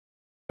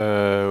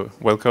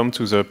Welcome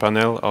to the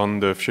panel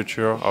on the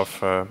future of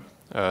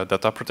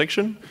data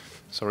protection.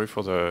 Sorry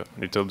for the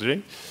little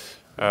delay.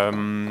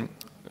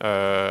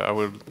 I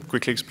will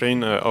quickly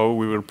explain how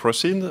we will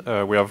proceed.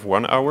 We have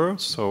 1 hour,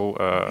 so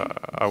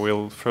I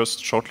will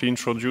first shortly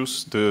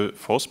introduce the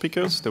 4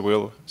 speakers. They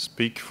will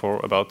speak for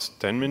about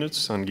 10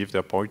 minutes and give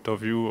their point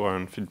of view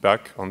and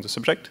feedback on the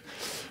subject.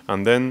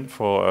 And then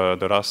for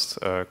the last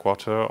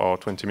quarter or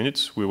 20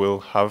 minutes, we will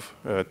have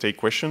take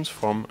questions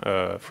from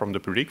the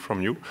public,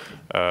 from you,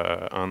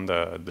 and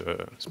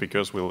the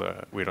speakers will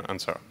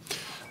answer.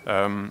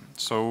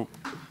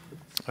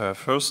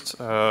 First,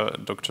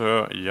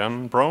 Dr.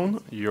 Ian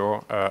Brown,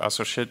 you're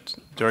Associate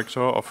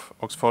Director of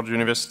Oxford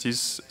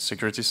University's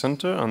Security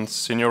Center and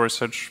Senior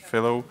Research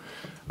Fellow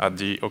at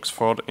the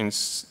Oxford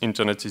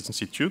Internet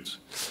Institute.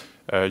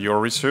 Your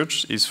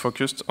research is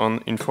focused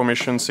on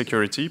information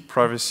security,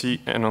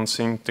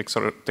 privacy-enhancing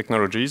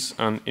technologies,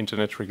 and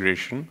internet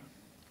regulation.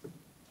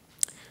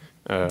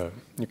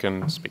 You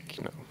can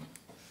speak now.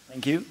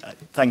 Thank you.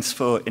 Thanks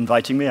for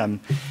inviting me.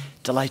 I'm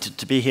delighted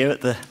to be here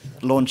at the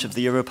launch of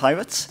the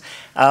Europirates.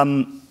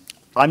 I'm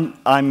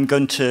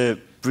going to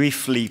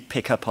briefly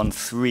pick up on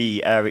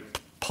 3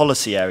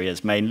 policy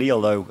areas mainly,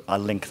 although I'll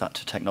link that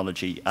to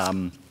technology,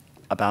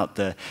 about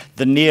the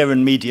near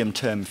and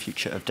medium-term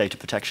future of data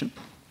protection.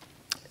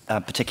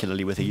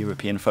 Particularly with a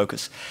European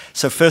focus.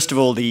 So first of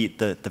all,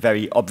 the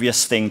very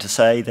obvious thing to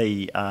say,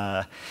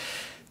 the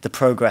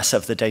progress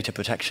of the data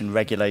protection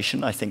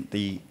regulation. I think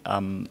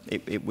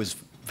it was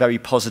very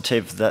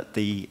positive that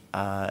the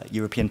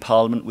European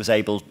Parliament was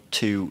able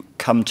to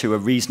come to a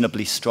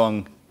reasonably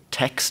strong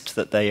text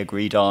that they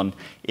agreed on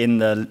in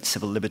the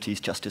Civil Liberties,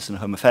 Justice and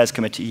Home Affairs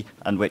Committee,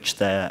 and which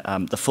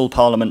the full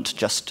Parliament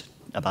just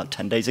about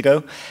 10 days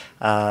ago,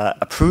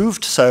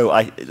 approved. So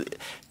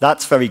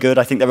that's very good.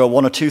 I think there are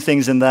 1 or 2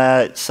 things in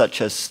there,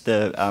 such as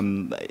the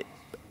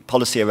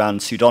policy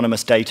around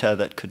pseudonymous data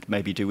that could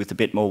maybe do with a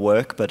bit more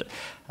work, but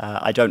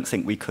I don't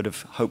think we could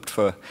have hoped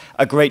for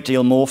a great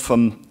deal more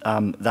from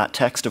that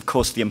text. Of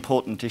course, the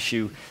important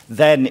issue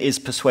then is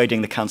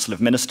persuading the Council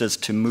of Ministers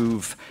to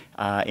move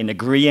in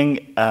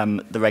agreeing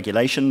the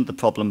regulation. The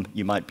problem,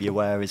 you might be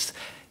aware, is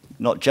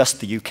not just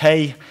the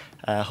UK,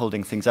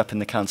 holding things up in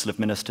the Council of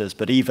Ministers,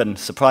 but even,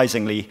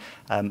 surprisingly,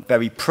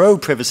 very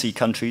pro-privacy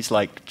countries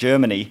like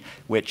Germany,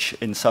 which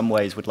in some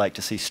ways would like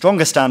to see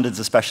stronger standards,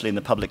 especially in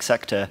the public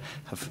sector,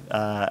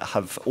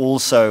 have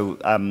also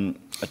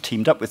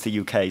teamed up with the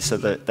UK, so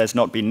that there's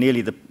not been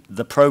nearly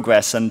the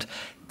progress, and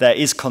there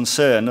is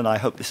concern, and I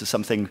hope this is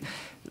something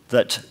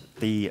that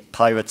the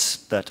pirates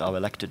that are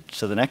elected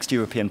to the next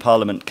European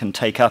Parliament can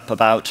take up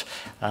about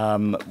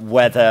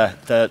whether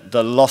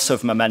the loss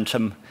of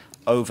momentum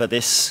over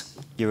this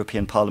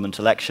European Parliament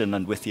election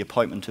and with the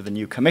appointment of a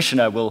new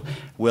commissioner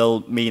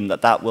will mean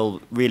that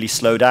will really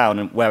slow down,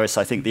 and whereas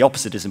I think the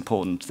opposite is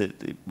important,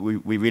 that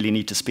we really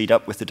need to speed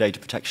up with the data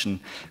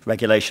protection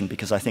regulation,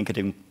 because I think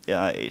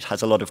it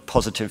has a lot of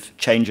positive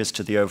changes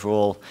to the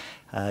overall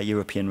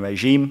European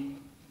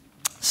regime.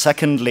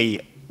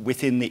 Secondly,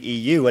 within the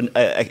EU, and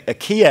a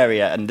key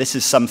area, and this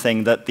is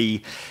something that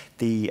the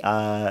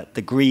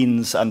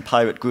Greens and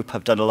Pirate Group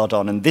have done a lot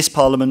on in this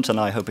Parliament, and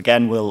I hope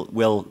again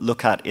we'll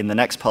look at in the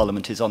next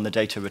Parliament, is on the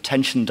Data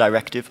Retention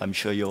Directive. I'm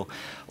sure you're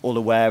all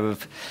aware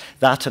of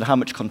that and how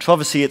much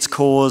controversy it's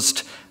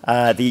caused,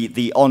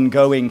 the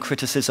ongoing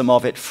criticism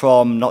of it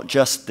from not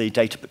just the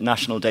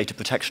national data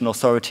protection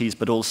authorities,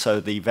 but also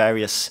the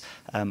various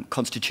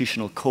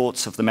constitutional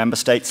courts of the member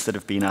states that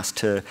have been asked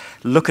to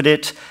look at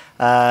it.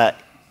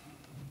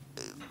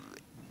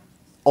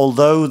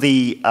 Although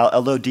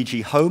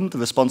DG Home, the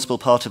responsible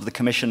part of the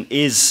Commission,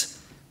 is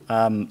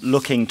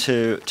looking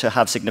to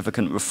have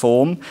significant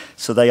reform,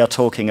 so they are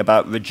talking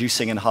about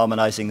reducing and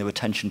harmonising the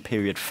retention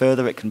period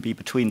further. It can be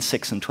between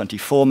 6 and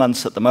 24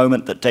 months at the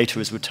moment that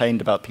data is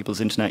retained about people's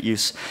internet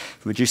use.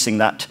 Reducing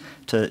that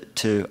to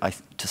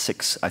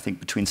 6, I think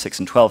between 6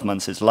 and 12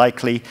 months is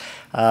likely.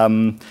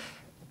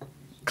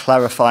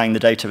 Clarifying the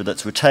data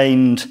that's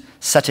retained,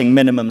 setting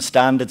minimum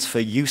standards for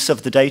use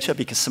of the data,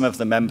 because some of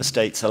the member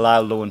states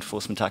allow law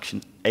enforcement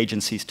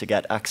agencies to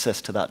get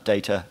access to that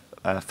data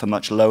for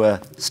much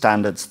lower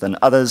standards than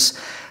others.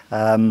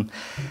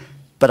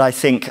 But I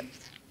think,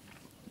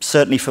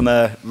 certainly from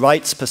a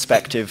rights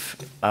perspective,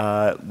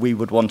 we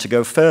would want to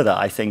go further.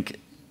 I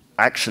think,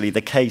 actually,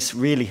 the case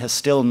really has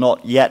still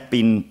not yet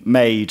been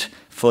made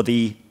for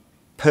the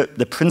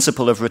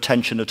principle of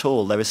retention at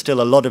all. There is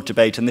still a lot of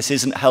debate, and this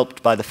isn't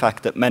helped by the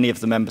fact that many of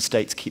the member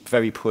states keep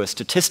very poor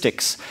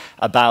statistics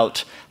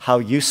about how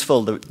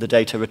useful the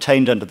data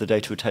retained under the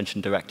Data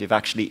Retention Directive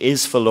actually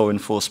is for law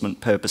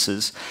enforcement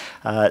purposes.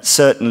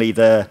 Certainly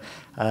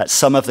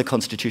some of the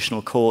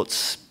constitutional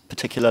courts,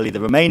 particularly the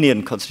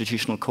Romanian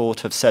Constitutional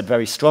Court, have said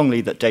very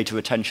strongly that data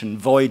retention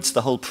voids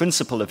the whole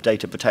principle of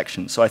data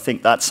protection. So I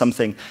think that's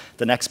something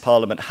the next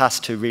Parliament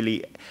has to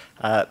really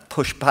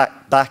push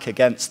back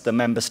against the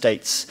member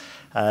states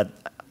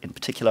in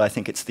particular, I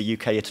think it's the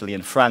UK, Italy,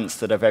 and France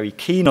that are very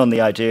keen on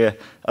the idea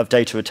of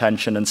data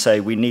retention and say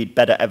we need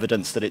better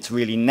evidence that it's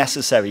really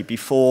necessary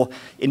before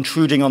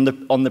intruding on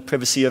the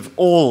privacy of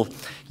all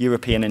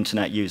European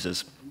internet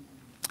users.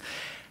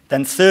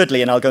 Then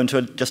thirdly, and I'll go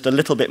into just a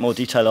little bit more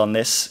detail on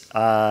this,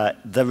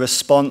 the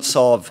response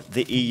of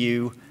the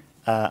EU,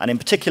 and in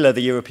particular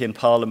the European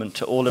Parliament,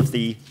 to all of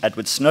the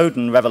Edward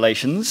Snowden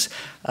revelations.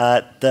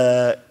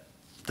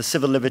 The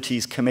Civil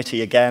Liberties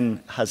Committee,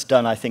 again, has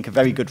done, I think, a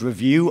very good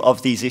review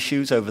of these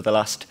issues over the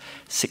last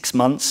 6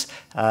 months.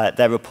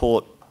 Their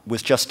report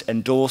was just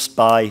endorsed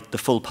by the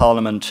full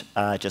Parliament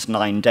just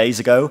 9 days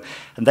ago,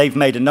 and they've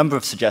made a number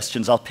of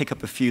suggestions. I'll pick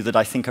up a few that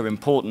I think are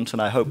important,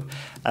 and I hope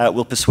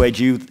will persuade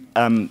you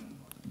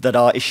that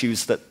are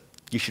issues that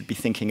you should be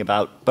thinking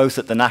about, both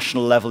at the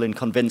national level in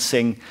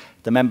convincing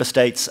the member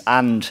states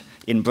and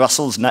in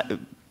Brussels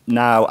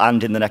now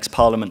and in the next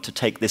Parliament to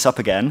take this up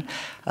again.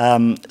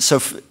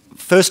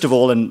 First of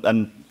all,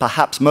 and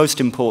perhaps most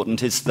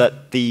important, is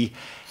that the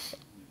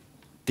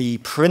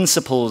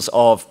principles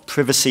of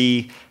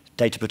privacy,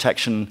 data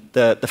protection,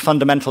 the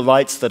fundamental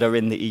rights that are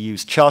in the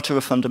EU's Charter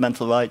of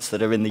Fundamental Rights,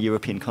 that are in the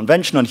European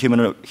Convention on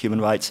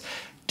Human Rights,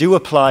 do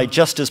apply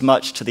just as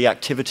much to the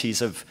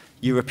activities of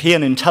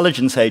European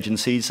intelligence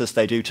agencies as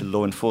they do to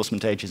law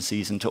enforcement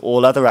agencies and to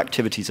all other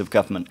activities of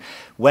government.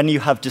 When you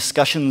have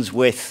discussions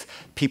with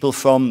people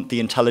from the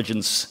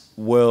intelligence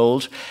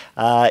world,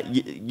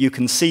 you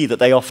can see that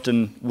they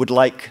often would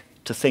like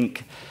to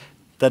think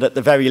that at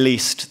the very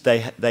least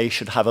they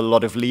should have a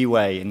lot of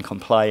leeway in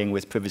complying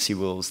with privacy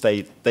rules.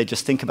 They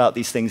just think about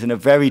these things in a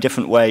very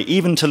different way,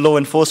 even to law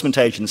enforcement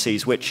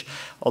agencies, which,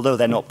 although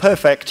they're not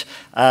perfect,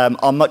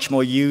 are much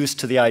more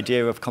used to the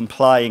idea of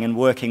complying and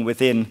working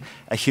within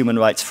a human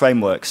rights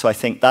framework. So I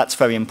think that's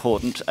very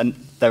important. And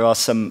there are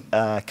some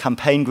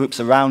campaign groups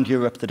around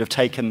Europe that have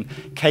taken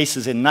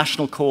cases in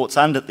national courts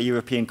and at the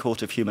European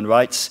Court of Human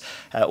Rights,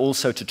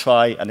 also to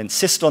try and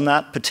insist on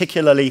that,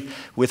 particularly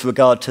with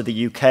regard to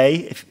the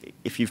UK.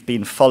 If you've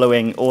been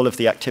following all of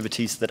the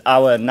activities that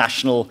our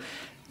national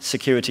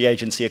security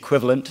agency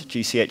equivalent,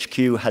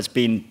 GCHQ, has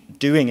been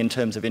doing in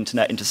terms of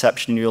internet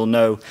interception, you'll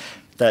know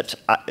that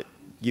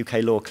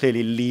UK law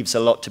clearly leaves a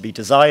lot to be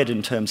desired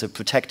in terms of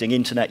protecting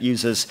internet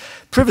users'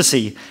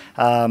 privacy.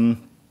 I'll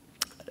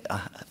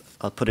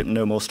put it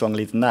no more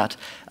strongly than that.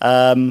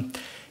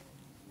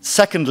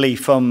 Secondly,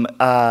 from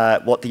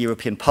what the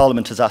European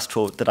Parliament has asked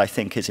for that I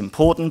think is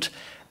important,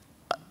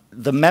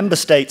 the member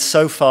states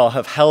so far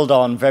have held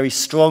on very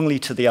strongly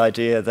to the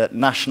idea that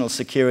national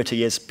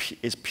security is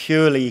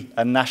purely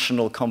a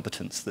national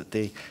competence, that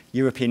the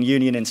European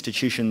Union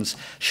institutions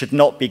should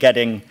not be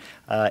getting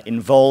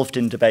involved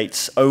in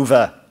debates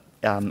over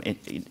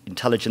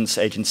intelligence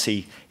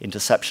agency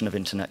interception of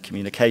internet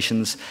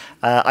communications.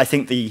 I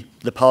think the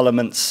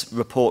Parliament's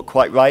report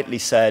quite rightly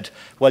said,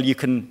 well, you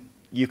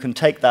can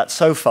take that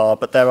so far,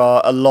 but there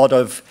are a lot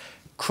of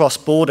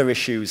cross-border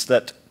issues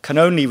that can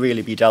only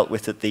really be dealt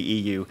with at the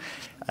EU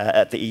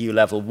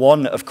level.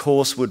 One, of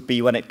course, would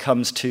be when it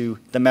comes to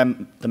the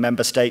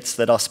member states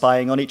that are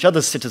spying on each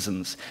other's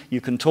citizens.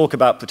 You can talk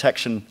about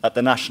protection at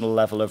the national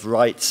level of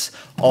rights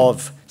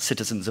of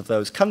citizens of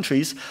those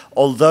countries,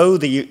 although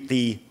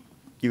the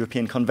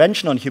European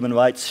Convention on Human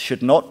Rights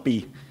should not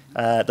be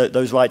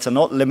those rights are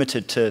not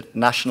limited to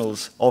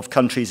nationals of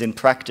countries in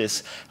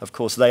practice. Of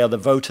course, they are the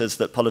voters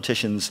that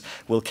politicians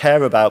will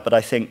care about, but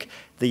I think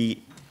the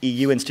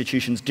EU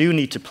institutions do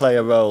need to play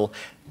a role,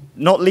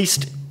 not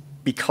least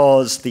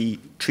because the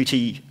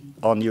Treaty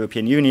on the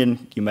European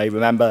Union, you may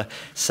remember,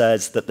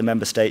 says that the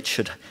member states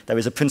there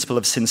is a principle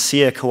of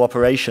sincere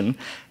cooperation.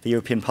 The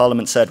European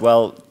Parliament said,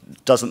 well,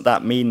 doesn't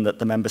that mean that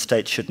the member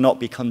states should not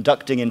be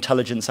conducting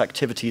intelligence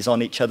activities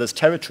on each other's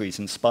territories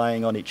and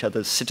spying on each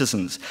other's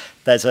citizens?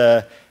 There's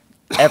a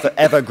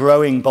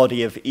ever-growing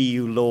body of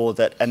EU law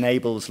that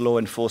enables law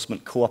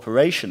enforcement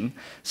cooperation.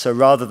 So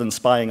rather than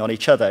spying on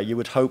each other, you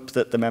would hope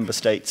that the member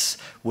states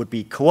would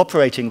be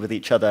cooperating with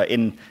each other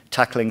in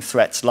tackling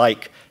threats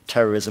like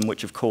terrorism,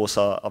 which of course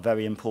are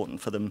very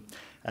important for them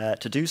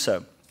to do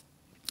so.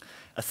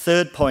 A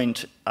third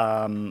point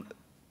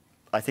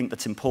I think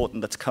that's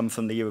important that's come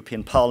from the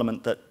European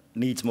Parliament that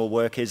needs more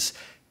work is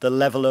the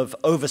level of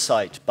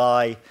oversight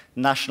by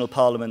national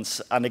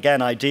parliaments, and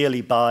again,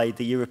 ideally by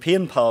the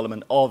European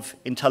Parliament, of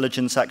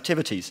intelligence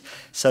activities.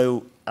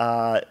 So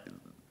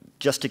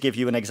just to give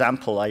you an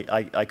example,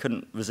 I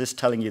couldn't resist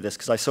telling you this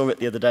because I saw it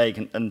the other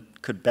day and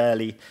could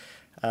barely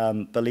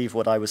believe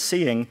what I was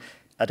seeing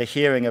at a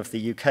hearing of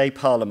the UK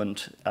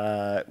Parliament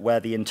where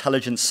the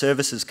Intelligence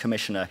Services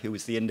Commissioner, who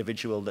is the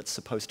individual that's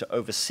supposed to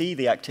oversee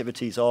the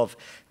activities of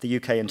the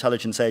UK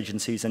intelligence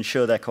agencies,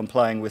 ensure they're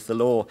complying with the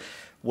law,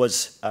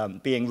 was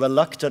being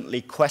reluctantly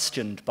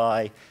questioned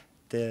by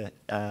the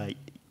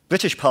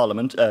British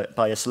Parliament,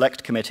 by a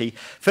select committee.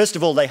 First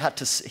of all,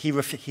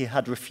 he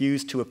had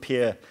refused to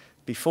appear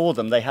before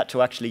them. They had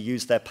to actually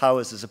use their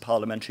powers as a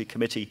parliamentary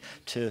committee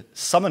to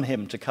summon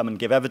him to come and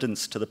give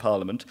evidence to the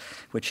Parliament,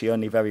 which he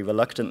only very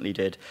reluctantly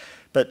did.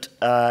 But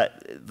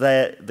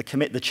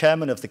the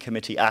chairman of the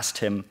committee asked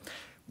him,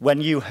 when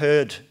you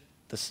heard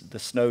the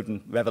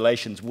Snowden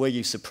revelations, were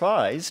you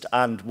surprised?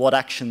 And what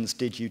actions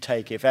did you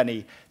take, if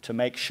any, to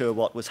make sure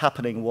what was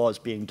happening was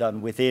being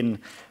done within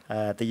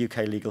the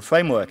UK legal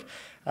framework?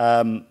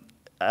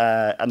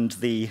 And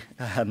the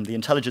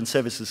Intelligence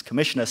Services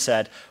Commissioner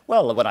said,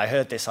 well, when I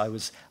heard this, I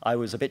was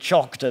a bit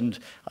shocked, and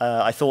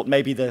I thought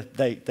maybe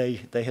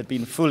they had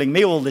been fooling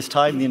me all this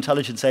time, the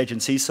intelligence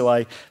agency, so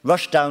I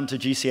rushed down to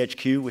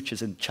GCHQ, which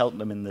is in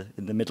Cheltenham in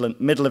the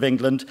middle of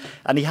England,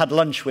 and he had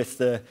lunch with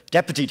the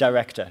deputy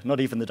director,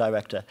 not even the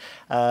director,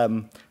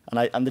 and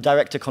the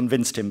director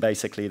convinced him,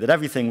 basically, that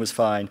everything was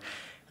fine.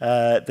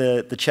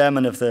 The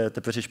chairman of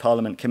the British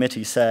Parliament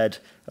committee said,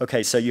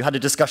 okay, so you had a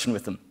discussion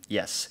with them?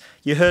 Yes.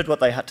 You heard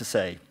what they had to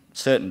say?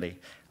 Certainly.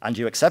 And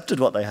you accepted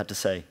what they had to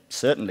say?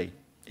 Certainly.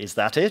 Is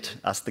that it?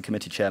 Asked the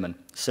committee chairman.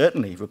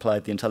 Certainly,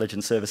 replied the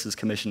Intelligence Services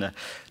Commissioner.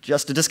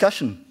 Just a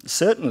discussion?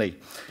 Certainly.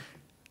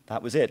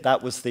 That was it.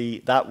 That was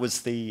the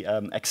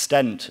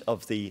extent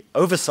of the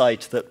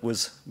oversight that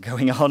was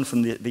going on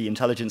from the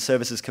Intelligence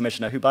Services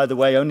Commissioner, who, by the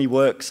way, only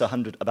works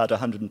about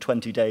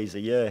 120 days a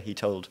year, he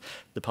told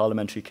the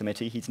Parliamentary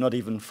Committee. He's not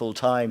even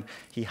full-time.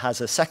 He has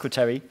a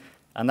secretary,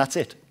 and that's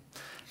it.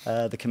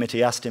 The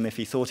committee asked him if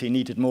he thought he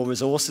needed more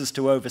resources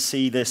to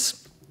oversee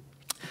this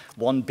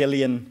 £1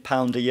 billion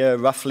a year,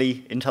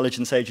 roughly,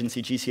 intelligence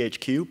agency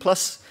GCHQ,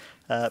 plus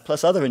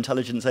other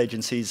intelligence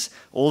agencies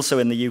also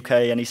in the UK,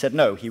 and he said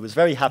no. He was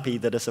very happy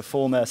that as a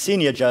former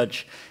senior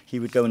judge, he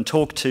would go and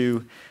talk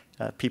to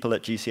people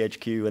at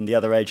GCHQ and the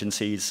other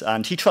agencies,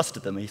 and he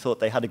trusted them. He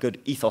thought they had a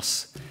good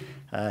ethos,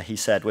 he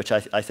said, which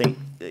I think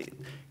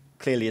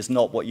clearly is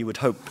not what you would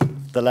hope,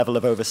 the level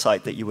of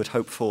oversight that you would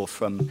hope for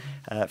from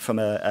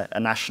a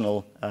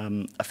national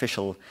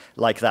official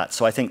like that.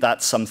 So I think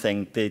that's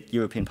something the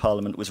European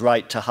Parliament was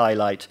right to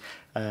highlight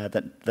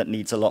that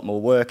needs a lot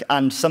more work,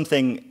 and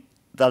something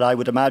that I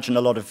would imagine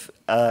a lot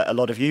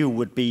of you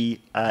would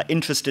be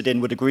interested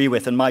in, would agree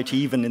with, and might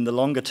even in the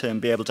longer term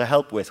be able to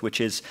help with, which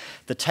is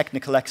the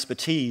technical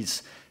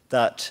expertise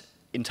that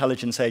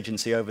intelligence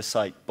agency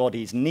oversight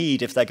bodies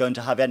need if they're going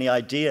to have any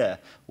idea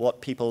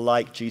what people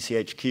like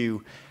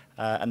GCHQ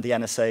and the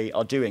NSA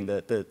are doing.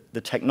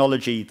 The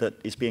technology that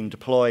is being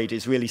deployed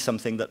is really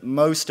something that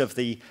most of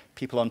the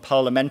people on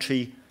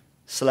parliamentary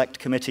select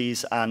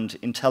committees and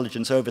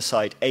intelligence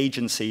oversight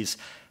agencies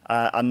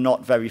are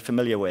not very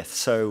familiar with.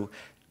 So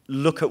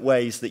look at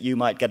ways that you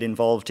might get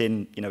involved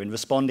in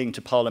responding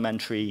to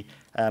parliamentary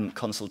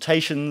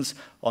consultations,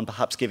 on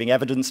perhaps giving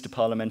evidence to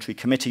parliamentary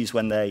committees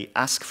when they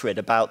ask for it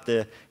about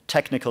the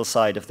technical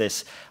side of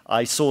this.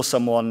 I saw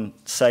someone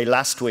say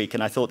last week,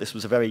 and I thought this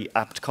was a very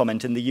apt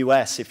comment, in the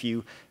US, if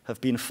you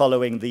have been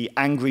following the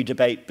angry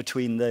debate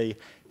between the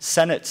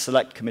Senate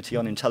Select Committee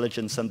on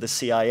Intelligence and the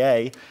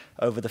CIA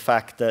over the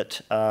fact that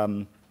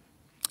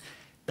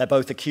they're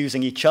both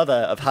accusing each other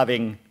of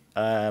having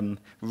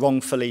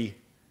wrongfully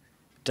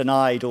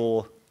denied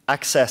or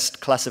accessed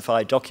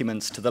classified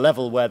documents to the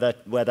level where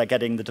they're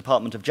getting the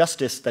Department of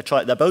Justice.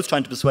 They're both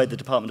trying to persuade the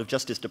Department of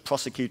Justice to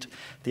prosecute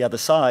the other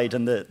side,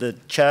 and the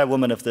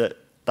chairwoman of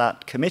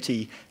that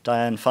committee,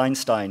 Dianne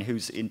Feinstein,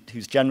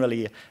 who's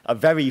generally a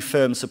very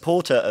firm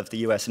supporter of the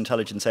US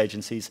intelligence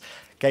agencies,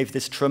 gave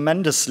this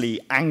tremendously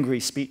angry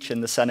speech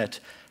in the Senate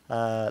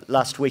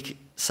last week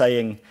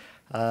saying,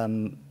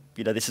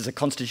 this is a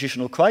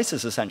constitutional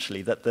crisis,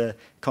 essentially, that the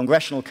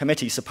Congressional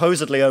Committee,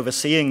 supposedly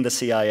overseeing the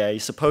CIA,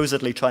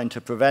 supposedly trying to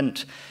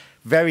prevent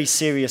very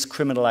serious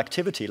criminal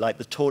activity, like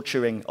the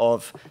torturing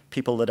of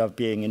people that are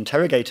being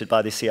interrogated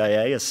by the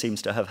CIA, as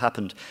seems to have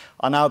happened,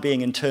 are now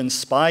being in turn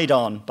spied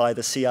on by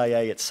the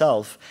CIA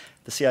itself,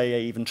 the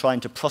CIA even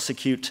trying to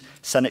prosecute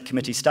Senate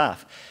committee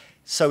staff.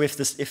 So if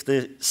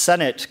the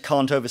Senate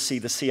can't oversee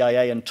the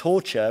CIA and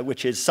torture,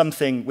 which is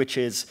something which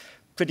is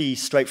pretty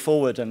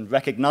straightforward and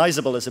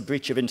recognizable as a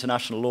breach of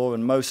international law,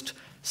 and most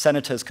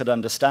senators could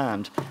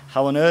understand,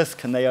 how on earth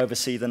can they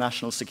oversee the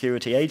National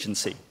Security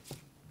Agency?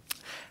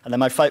 And then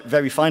my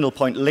very final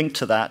point linked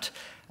to that,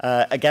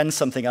 again,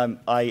 something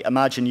I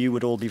imagine you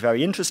would all be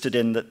very interested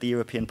in, that the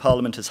European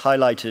Parliament has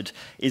highlighted,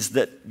 is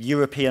that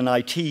European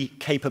IT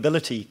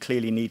capability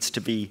clearly needs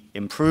to be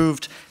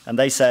improved. And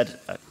they said,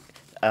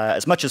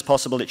 as much as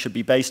possible, it should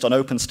be based on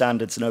open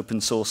standards and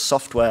open source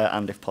software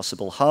and, if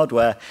possible,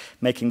 hardware,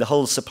 making the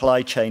whole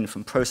supply chain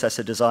from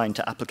processor design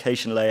to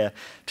application layer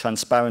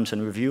transparent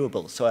and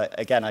reviewable. So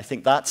again, I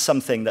think that's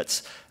something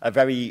that's a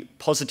very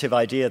positive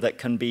idea that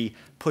can be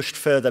pushed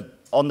further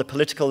on the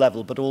political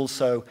level, but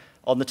also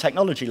on the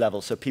technology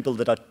level. So people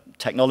that are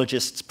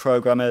technologists,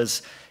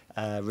 programmers,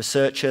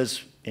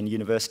 researchers in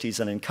universities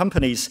and in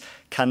companies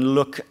can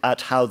look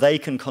at how they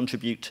can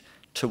contribute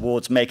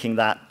towards making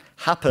that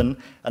happen,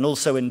 and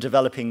also in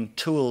developing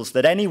tools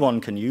that anyone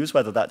can use,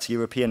 whether that's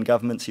European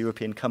governments,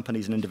 European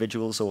companies and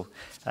individuals, or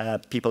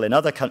people in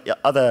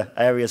other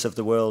areas of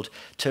the world,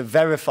 to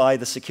verify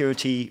the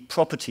security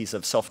properties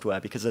of software.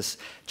 Because as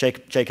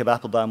Jacob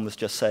Appelbaum was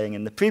just saying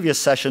in the previous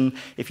session,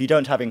 if you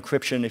don't have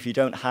encryption, if you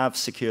don't have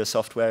secure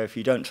software, if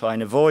you don't try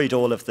and avoid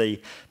all of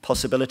the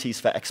possibilities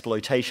for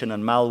exploitation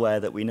and malware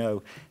that we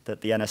know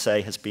that the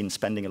NSA has been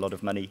spending a lot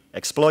of money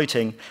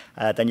exploiting,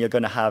 then you're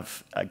going to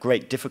have a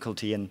great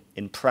difficulty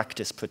in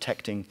practice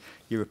protecting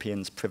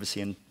Europeans'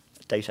 privacy and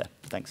data.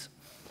 Thanks.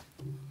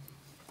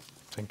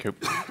 Thank you.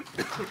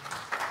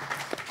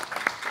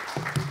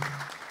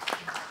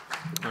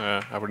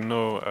 I will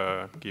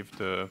now give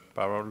the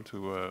parole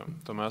to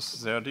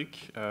Thomas Zerdick.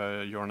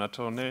 You're an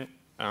attorney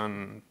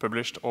and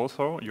published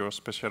author. You're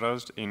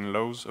specialized in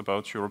laws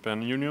about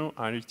European Union,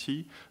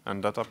 IT,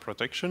 and data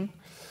protection.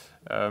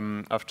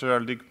 After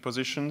holding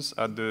positions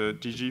at the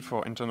DG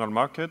for Internal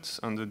Markets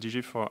and the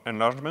DG for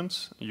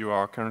Enlargement, you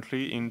are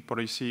currently in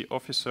Policy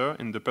Officer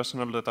in the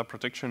Personal Data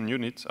Protection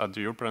Unit at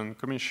the European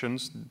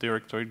Commission's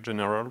Directorate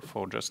General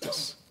for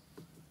Justice.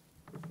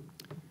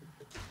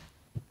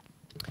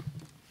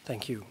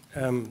 Thank you.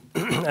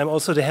 I'm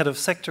also the head of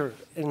sector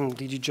in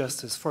DG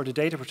Justice for the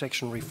data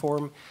protection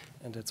reform,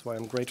 and that's why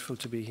I'm grateful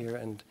to be here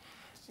and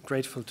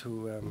grateful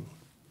to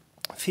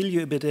fill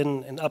you a bit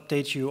in and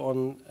update you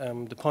on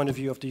the point of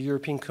view of the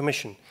European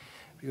Commission.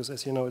 Because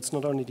as you know, it's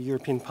not only the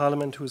European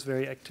Parliament who is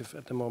very active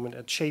at the moment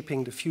at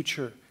shaping the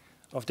future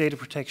of data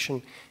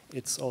protection,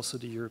 it's also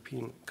the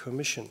European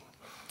Commission.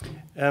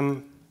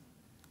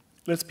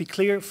 Let's be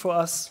clear, for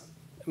us,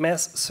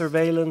 mass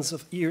surveillance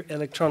of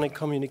electronic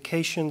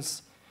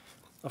communications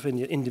of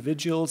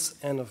individuals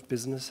and of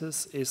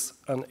businesses is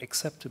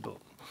unacceptable.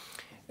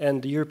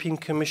 And the European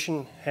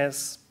Commission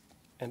has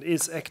and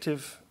is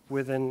active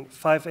within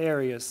 5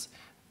 areas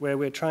where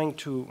we're trying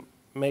to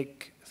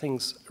make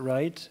things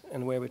right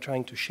and where we're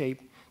trying to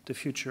shape the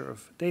future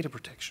of data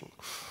protection.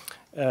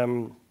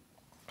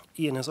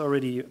 Ian has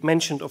already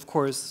mentioned, of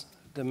course,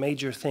 the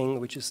major thing,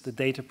 which is the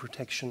data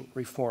protection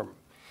reform.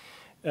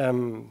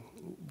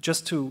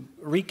 Just to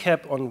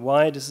recap on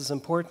why this is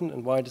important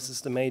and why this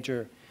is the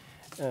major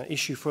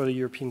issue for the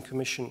European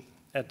Commission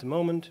at the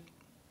moment,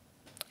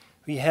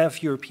 we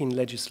have European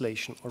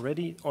legislation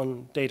already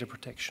on data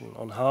protection,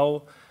 on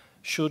how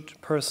should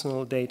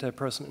personal data,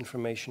 personal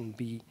information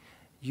be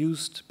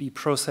used, be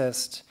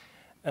processed,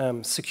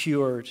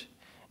 secured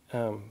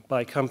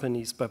by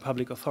companies, by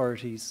public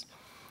authorities,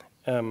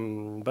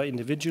 by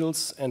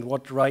individuals, and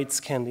what rights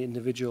can the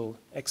individual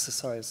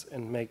exercise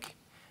and make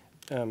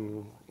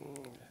and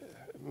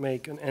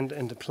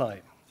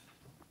apply.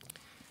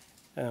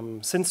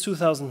 Since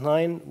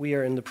 2009, we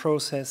are in the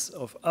process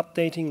of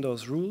updating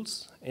those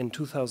rules. In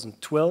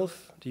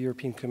 2012, the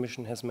European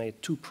Commission has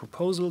made 2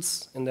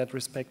 proposals in that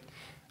respect.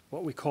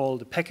 What we call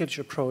the package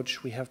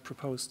approach, we have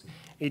proposed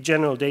a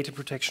general data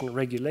protection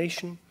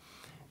regulation,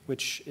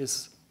 which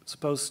is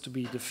supposed to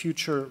be the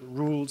future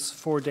rules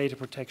for data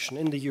protection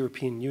in the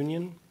European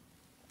Union.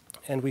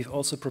 And we've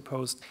also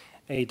proposed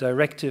a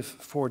directive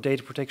for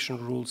data protection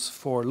rules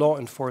for law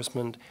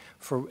enforcement,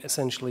 for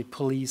essentially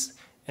police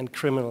and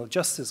criminal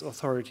justice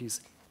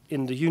authorities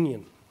in the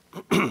Union.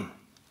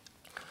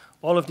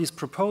 All of these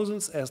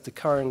proposals, as the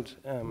current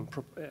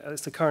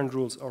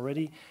rules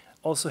already,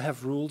 also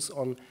have rules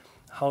on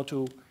how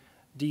to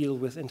deal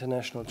with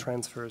international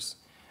transfers.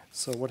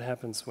 So what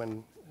happens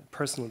when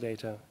personal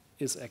data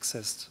is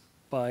accessed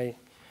by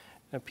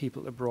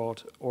people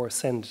abroad or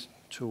sent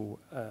to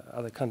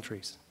other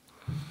countries.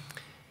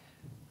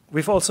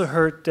 We've also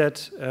heard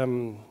that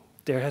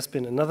there has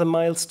been another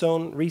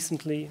milestone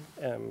recently,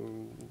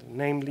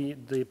 namely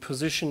the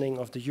positioning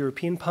of the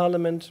European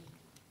Parliament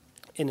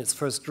in its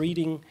first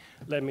reading.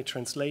 Let me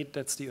translate.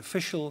 That's the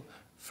official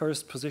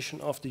first position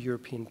of the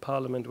European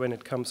Parliament when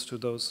it comes to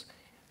those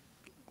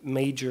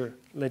major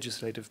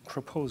legislative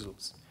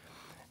proposals.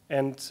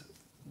 And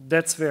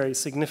that's very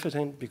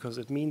significant because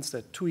it means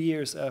that 2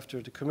 years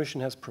after the Commission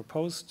has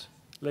proposed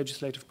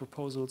legislative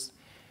proposals,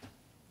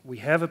 we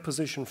have a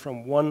position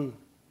from one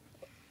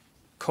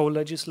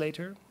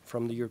co-legislator,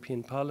 from the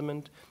European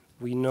Parliament.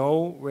 We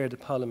know where the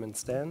Parliament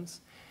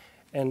stands,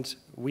 and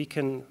we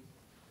can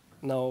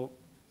now,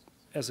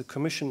 as a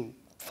Commission,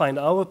 find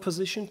our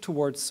position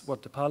towards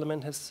what the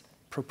Parliament has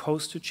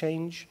proposed to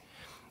change.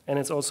 And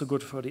it's also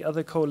good for the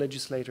other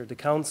co-legislator, the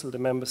Council, the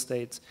Member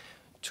States,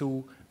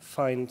 to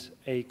find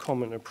a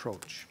common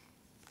approach.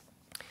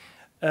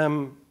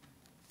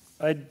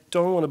 I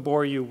don't want to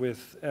bore you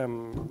with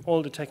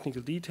all the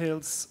technical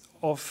details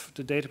of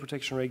the data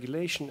protection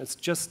regulation. It's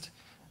just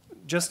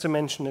to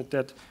mention it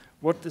that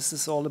what this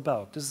is all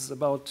about. This is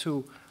about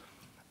to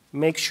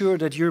make sure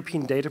that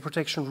European data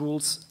protection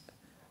rules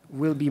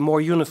will be more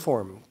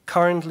uniform.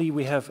 Currently,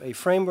 we have a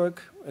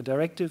framework, a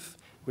directive,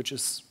 which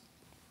is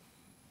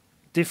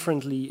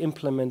differently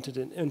implemented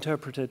and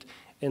interpreted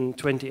in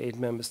 28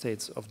 member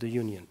states of the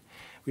Union.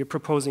 We are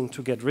proposing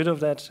to get rid of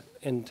that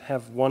and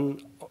have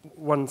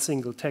one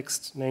single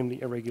text,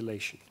 namely a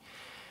regulation.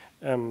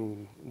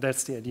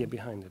 That's the idea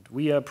behind it.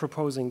 We are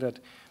proposing that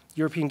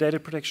European data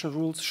protection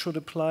rules should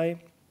apply,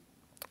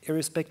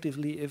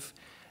 irrespectively if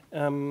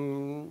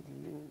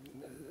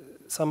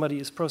somebody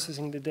is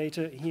processing the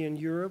data here in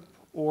Europe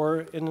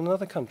or in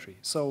another country.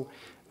 So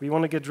we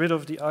want to get rid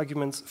of the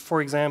arguments,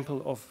 for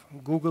example, of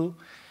Google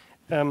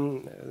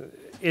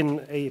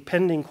in a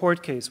pending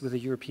court case with the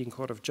European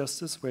Court of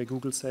Justice, where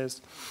Google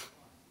says,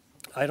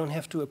 I don't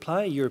have to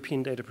apply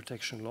European data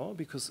protection law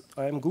because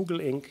I'm Google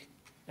Inc.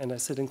 and I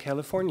sit in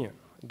California.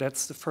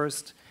 That's the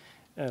first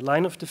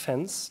line of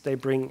defense they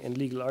bring in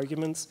legal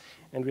arguments,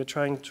 and we're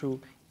trying to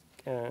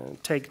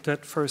take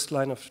that first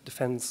line of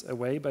defense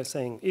away by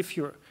saying, if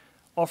you're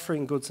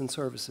offering goods and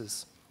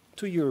services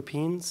to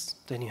Europeans,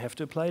 then you have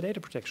to apply data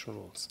protection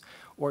rules.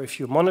 Or if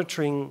you're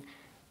monitoring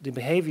the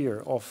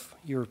behavior of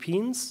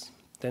Europeans,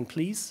 then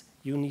please,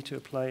 you need to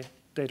apply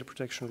data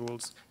protection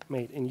rules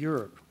made in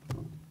Europe.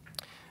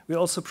 We're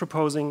also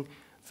proposing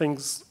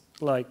things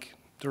like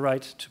the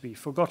right to be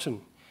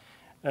forgotten.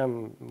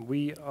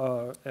 We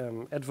are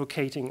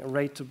advocating a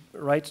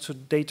right to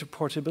data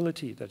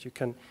portability, that you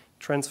can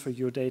transfer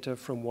your data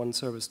from one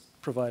service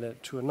provider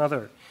to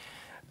another.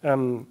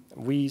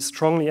 We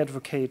strongly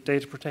advocate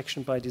data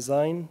protection by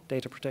design,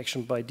 data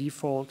protection by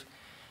default,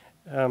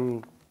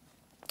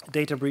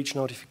 data breach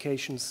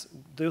notifications.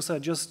 Those are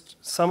just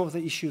some of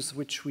the issues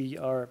which we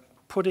are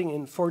putting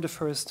in for the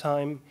first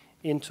time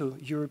into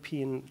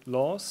European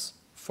laws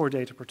for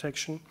data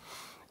protection.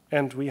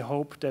 And we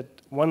hope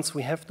that once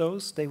we have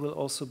those, they will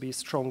also be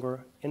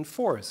stronger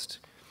enforced.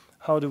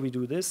 How do we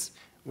do this?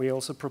 We're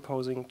also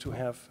proposing to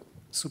have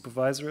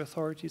supervisory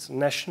authorities,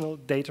 national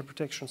data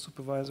protection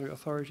supervisory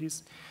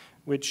authorities,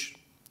 which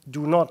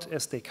do not,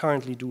 as they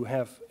currently do,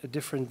 have a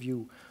different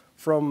view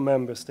from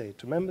member state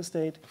to member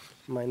state.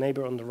 My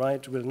neighbor on the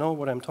right will know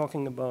what I'm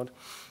talking about.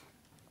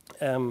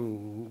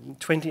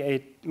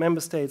 28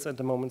 member states at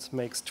the moment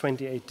makes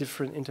 28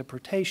 different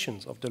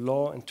interpretations of the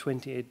law and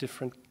 28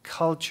 different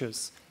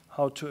cultures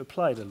how to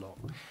apply the law.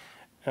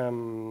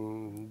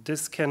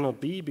 This cannot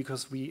be,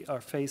 because we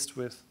are faced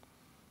with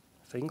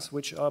things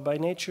which are by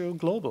nature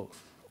global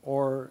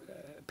or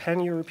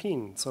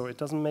pan-European. So it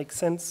doesn't make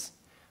sense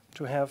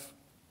to have,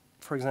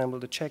 for example,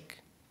 the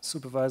Czech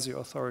supervisory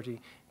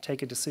authority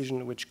take a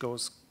decision which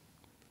goes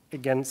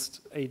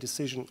against a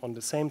decision on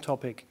the same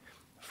topic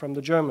from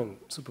the German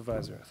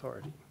supervisory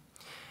authority.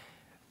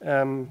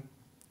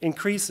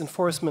 Increased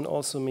enforcement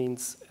also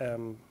means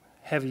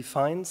heavy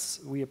fines.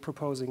 We are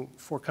proposing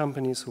for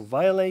companies who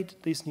violate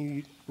these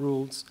new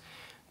rules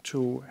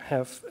to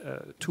have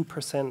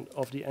 2%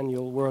 of the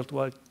annual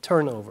worldwide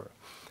turnover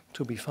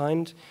to be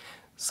fined.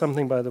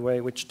 Something, by the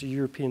way, which the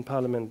European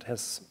Parliament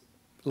has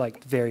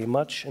liked very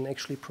much and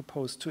actually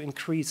proposed to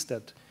increase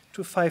that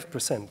to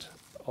 5%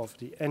 of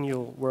the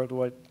annual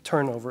worldwide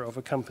turnover of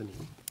a company.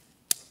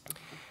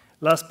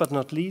 Last but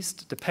not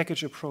least, the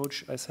package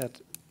approach. I said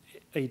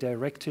a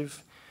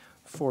directive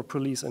for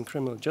police and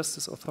criminal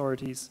justice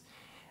authorities.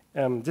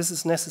 This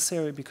is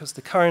necessary because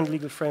the current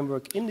legal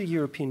framework in the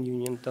European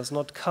Union does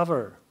not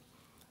cover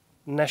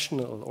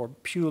national or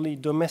purely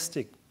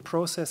domestic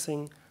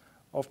processing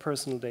of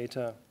personal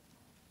data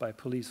by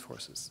police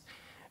forces.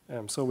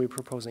 So we're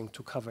proposing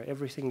to cover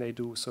everything they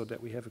do so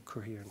that we have a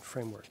coherent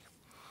framework.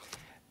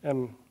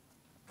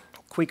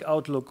 Quick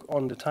outlook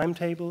on the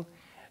timetable.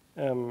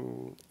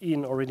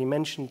 Ian already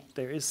mentioned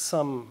there is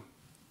some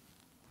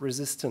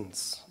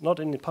resistance, not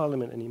in the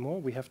Parliament anymore,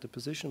 we have the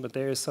position, but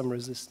there is some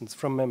resistance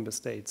from member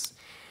states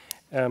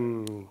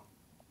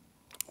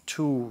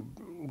to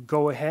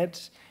go ahead.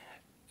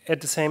 At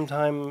the same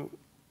time,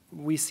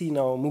 we see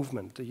now a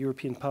movement. The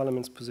European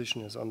Parliament's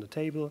position is on the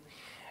table.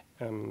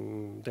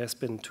 There's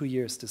been 2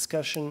 years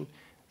discussion,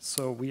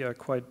 so we are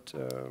quite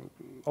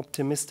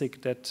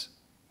optimistic that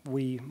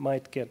we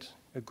might get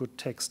a good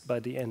text by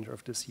the end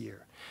of this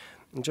year.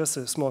 And just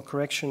a small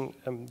correction,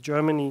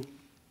 Germany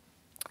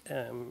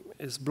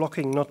is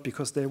blocking not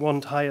because they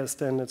want higher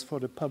standards for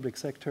the public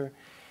sector.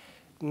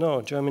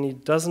 No, Germany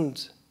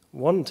doesn't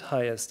want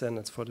higher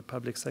standards for the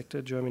public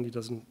sector. Germany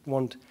doesn't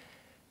want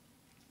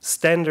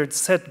standards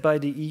set by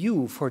the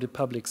EU for the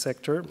public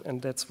sector,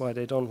 and that's why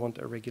they don't want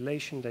a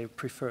regulation. They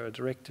prefer a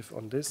directive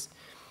on this,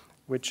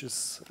 which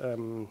is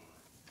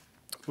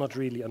not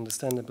really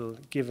understandable,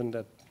 given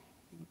that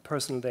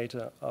personal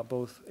data are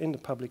both in the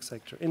public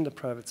sector, in the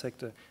private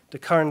sector. The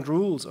current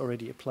rules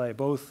already apply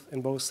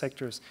in both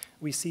sectors.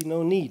 We see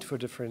no need for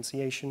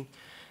differentiation.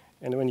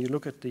 And when you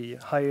look at the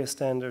higher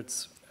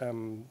standards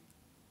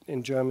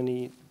in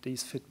Germany,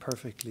 these fit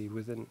perfectly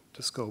within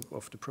the scope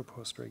of the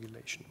proposed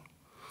regulation.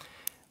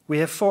 We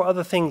have 4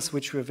 other things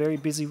which we're very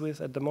busy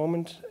with at the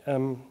moment.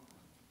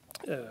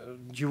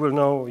 You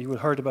will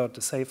heard about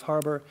the safe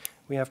harbor.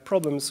 We have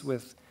problems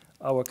with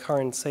our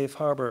current safe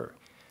harbor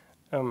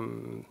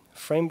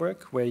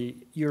framework, where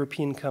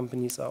European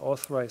companies are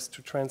authorized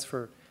to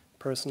transfer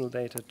personal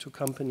data to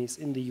companies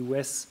in the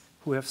US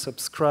who have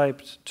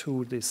subscribed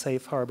to the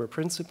safe harbor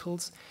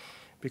principles,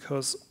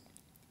 because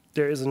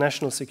there is a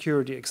national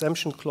security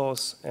exemption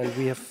clause, and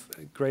we have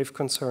grave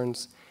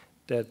concerns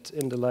that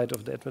in the light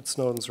of the Edward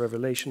Snowden's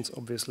revelations,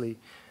 obviously,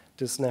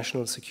 this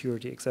national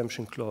security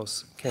exemption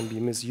clause can be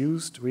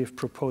misused. We have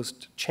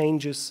proposed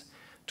changes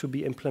to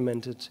be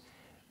implemented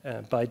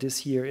by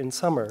this year in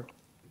summer,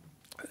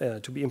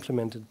 to be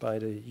implemented by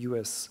the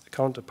US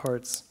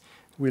counterparts.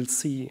 We'll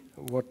see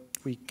what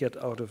we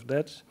get out of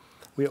that.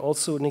 We're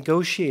also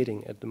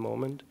negotiating at the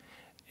moment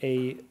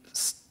a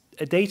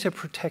data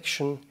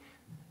protection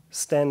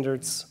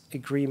standards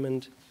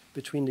agreement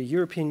between the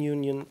European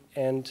Union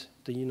and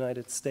the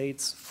United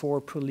States for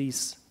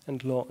police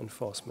and law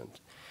enforcement.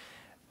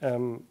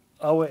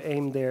 Our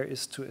aim there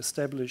is to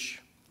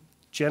establish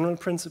general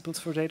principles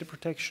for data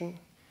protection,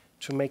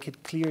 to make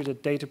it clear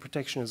that data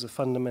protection is a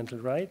fundamental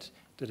right,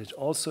 that it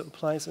also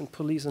applies in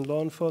police and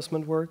law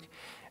enforcement work,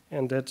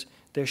 and that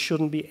there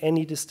shouldn't be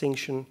any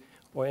distinction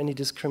or any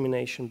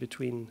discrimination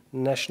between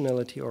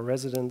nationality or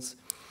residence,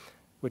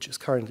 which is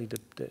currently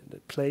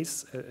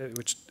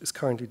which is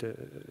currently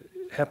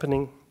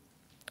happening,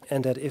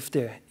 and that if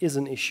there is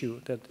an issue,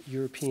 that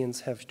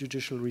Europeans have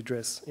judicial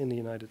redress in the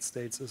United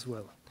States as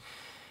well.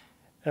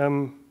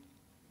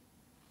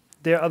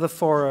 There are other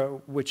fora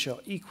which are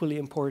equally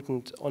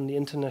important on the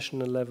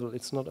international level.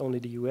 It's not only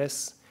the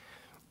US,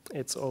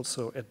 it's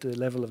also at the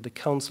level of the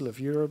Council of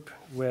Europe,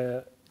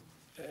 where,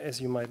 as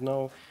you might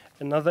know,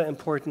 another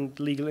important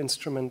legal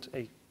instrument,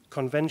 a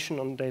convention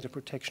on data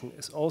protection,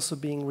 is also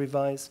being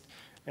revised,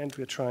 and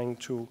we're trying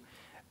to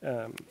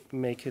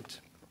make it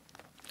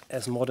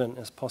as modern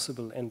as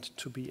possible and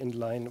to be in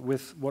line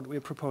with what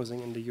we're proposing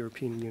in the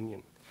European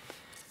Union.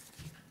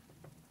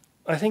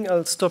 I think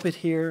I'll stop it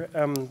here.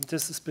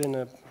 This has been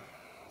a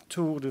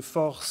tour de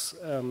force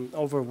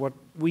over what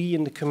we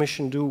in the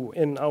Commission do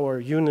in our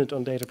unit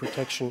on data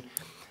protection.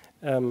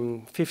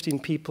 15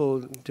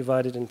 people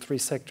divided in 3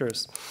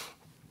 sectors.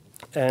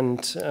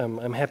 And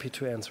I'm happy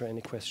to answer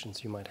any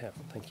questions you might have.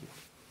 Thank you.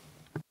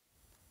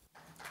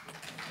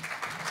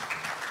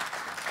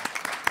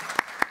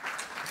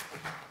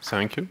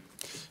 Thank you.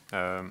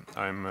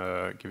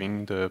 I'm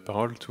giving the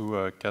parole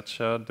to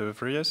Katja de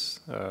Vries.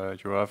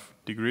 You have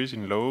degrees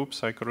in law,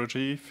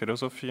 psychology,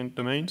 philosophy and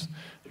domains.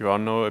 You are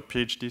now a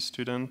PhD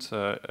student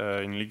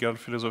in legal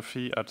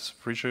philosophy at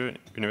Vrije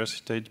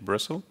Universiteit,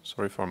 Brussel.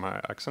 Sorry for my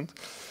accent.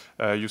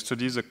 You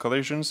study the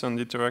collisions and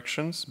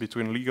interactions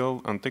between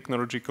legal and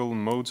technological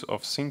modes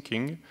of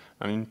thinking,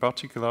 and in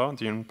particular,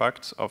 the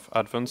impact of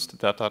advanced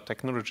data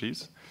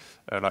technologies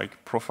like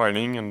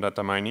profiling and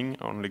data mining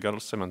on legal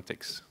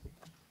semantics.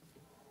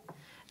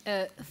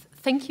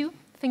 Thank you.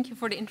 Thank you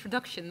for the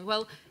introduction.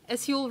 Well,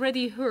 as you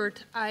already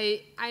heard,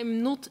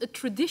 I'm not a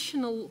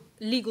traditional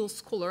legal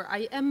scholar.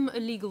 I am a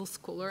legal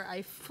scholar.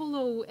 I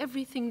follow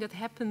everything that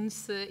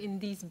happens in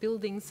these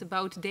buildings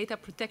about data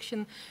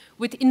protection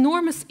with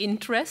enormous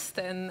interest,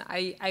 and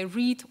I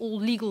read all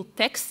legal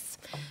texts.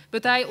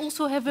 But I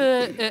also have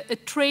a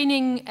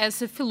training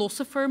as a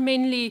philosopher.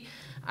 Mainly,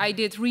 I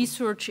did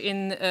research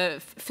in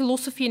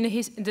philosophy and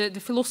the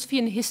philosophy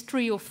and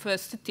history of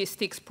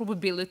statistics,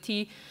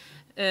 probability,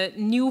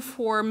 new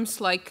forms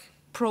like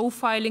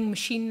profiling,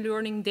 machine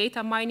learning,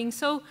 data mining.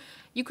 So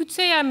you could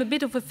say I'm a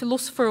bit of a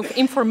philosopher of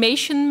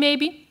information,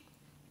 maybe.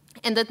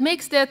 And that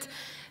makes that,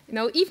 you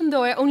know, even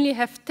though I only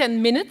have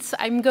 10 minutes,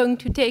 I'm going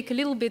to take a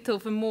little bit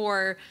of a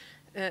more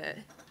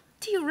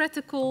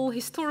theoretical,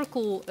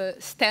 historical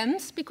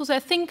stance, because I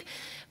think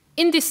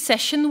in this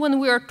session, when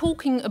we are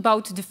talking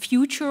about the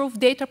future of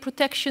data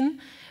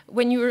protection,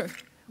 when you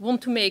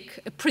want to make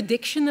a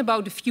prediction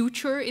about the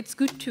future, it's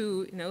good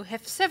to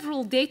have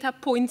several data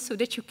points so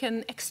that you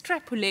can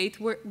extrapolate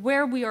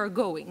where we are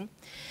going.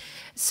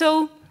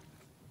 So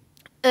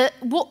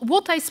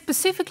what I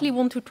specifically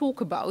want to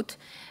talk about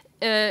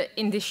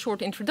in this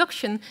short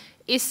introduction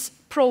is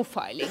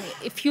profiling.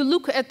 If you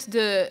look at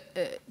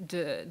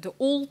the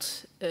old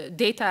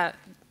data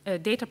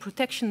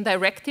protection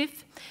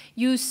directive,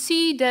 you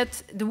see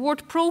that the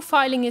word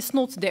profiling is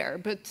not there.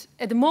 But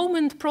at the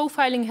moment,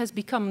 profiling has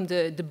become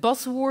the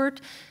buzzword.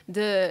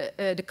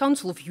 The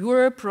Council of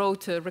Europe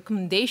wrote a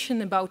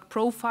recommendation about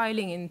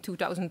profiling in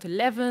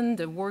 2011.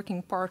 The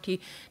Working Party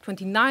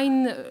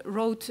 29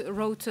 wrote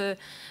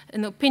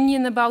an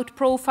opinion about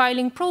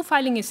profiling.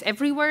 Profiling is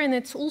everywhere, and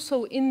it's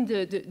also in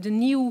the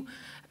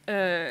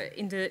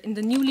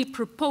newly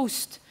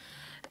proposed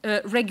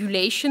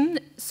regulation.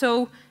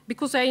 So,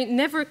 because I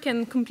never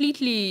can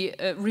completely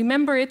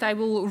remember it, I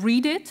will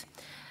read it.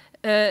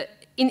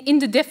 In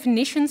the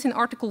definitions in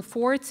Article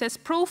 4, it says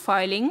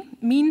profiling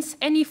means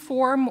any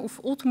form of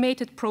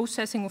automated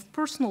processing of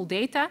personal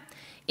data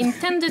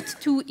intended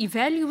to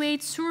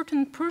evaluate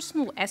certain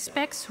personal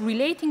aspects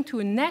relating to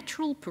a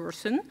natural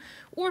person,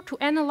 or to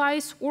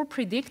analyze or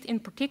predict in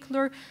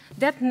particular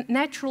that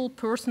natural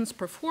person's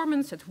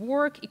performance at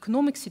work,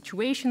 economic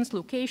situations,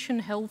 location,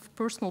 health,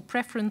 personal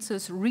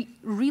preferences,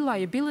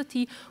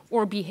 reliability,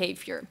 or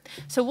behavior.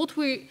 So what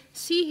we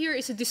see here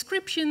is a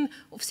description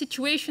of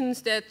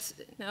situations that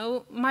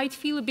might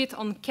feel a bit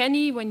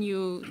uncanny when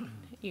you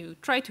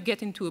try to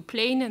get into a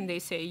plane and they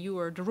say you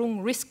are the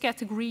wrong risk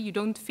category, you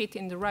don't fit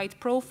in the right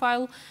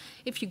profile.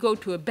 If you go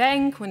to a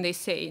bank, when they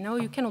say, no,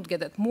 you cannot get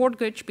that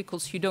mortgage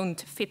because you don't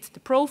fit the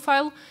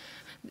profile.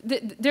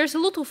 there's a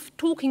lot of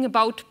talking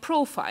about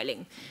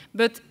profiling,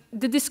 but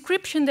the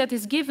description that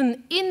is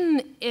given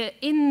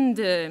in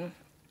the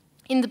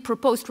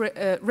proposed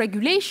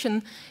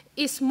regulation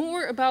is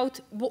more about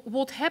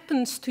what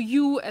happens to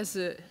you as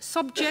a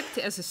subject,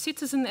 as a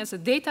citizen, as a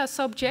data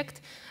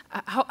subject,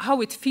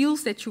 how it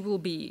feels that you will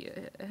be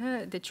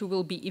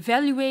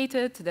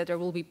evaluated, that there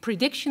will be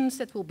predictions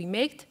that will be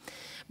made.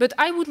 But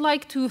I would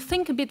like to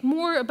think a bit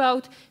more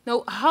about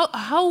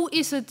how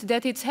is it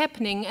that it's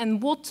happening,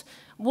 and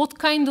what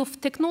kind of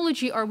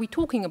technology are we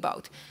talking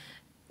about?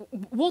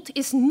 What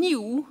is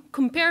new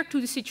compared to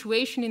the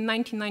situation in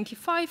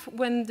 1995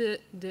 when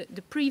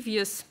the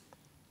previous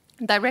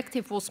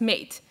directive was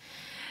made?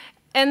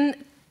 And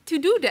to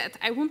do that,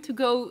 I want to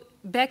go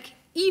back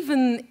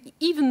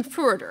even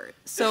further.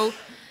 So,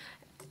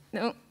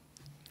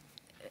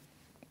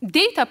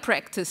 data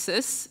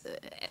practices,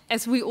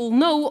 as we all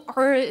know,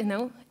 are,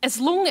 as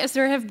long as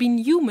there have been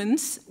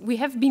humans, we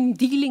have been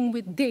dealing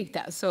with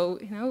data. So,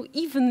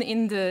 even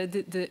in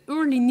the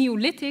early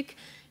Neolithic,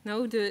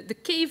 the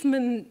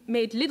cavemen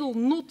made little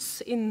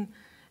knots in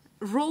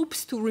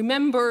ropes to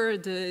remember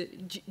the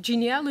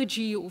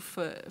genealogy of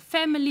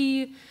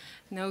family,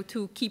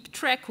 to keep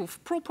track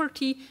of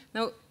property.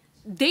 Now,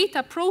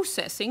 data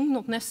processing,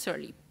 not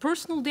necessarily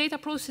personal data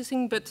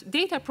processing, but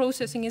data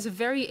processing is a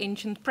very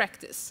ancient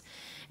practice.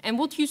 And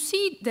what you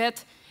see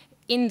that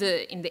in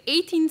the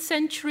 18th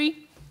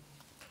century,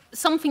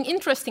 something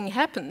interesting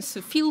happens.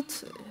 The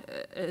field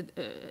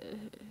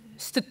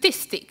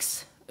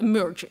statistics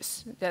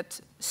emerges,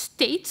 that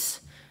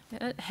states,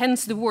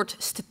 hence the word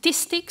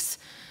statistics,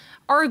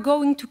 are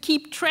going to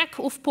keep track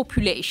of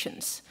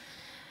populations.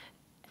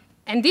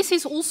 And this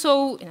is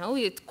also,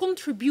 it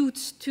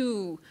contributes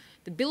to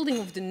the building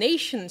of the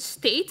nation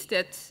state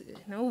that,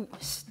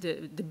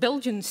 the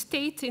Belgian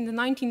state in the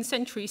 19th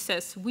century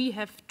says we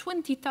have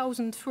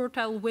 20,000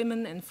 fertile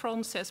women, and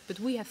France says, but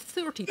we have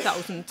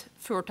 30,000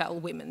 fertile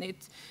women.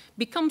 It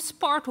becomes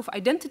part of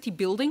identity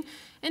building,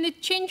 and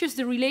it changes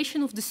the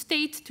relation of the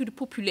state to the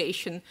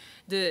population.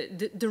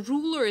 The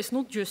ruler is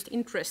not just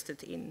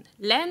interested in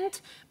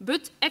land,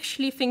 but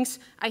actually thinks,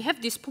 I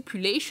have this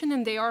population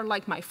and they are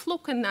like my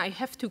flock, and I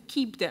have to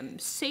keep them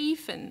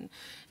safe and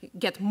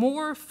get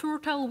more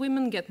fertile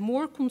women, get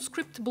more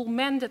conscriptable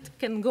men that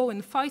can go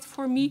and fight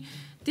for me.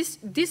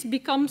 This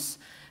becomes,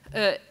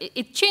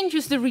 it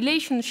changes the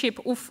relationship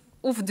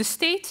of the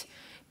state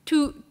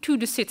to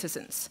the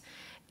citizens.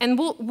 And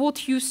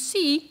what you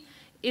see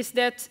is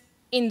that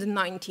in the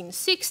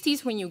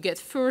 1960s, when you get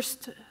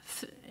first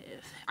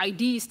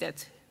ideas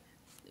that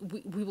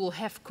we will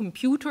have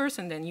computers,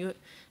 and then you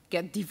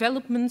get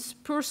developments,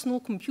 personal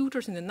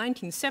computers. In the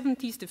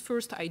 1970s, the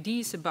first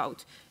ideas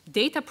about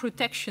data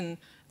protection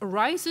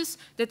arises,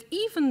 that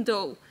even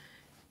though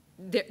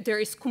there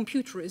is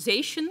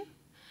computerization,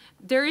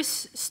 there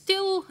is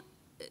still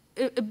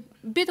a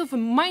bit of a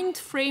mind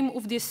frame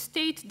of this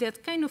state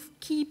that kind of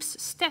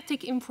keeps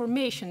static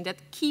information, that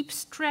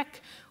keeps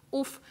track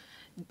of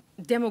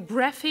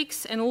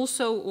demographics, and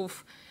also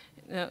of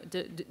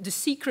the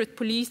secret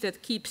police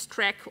that keeps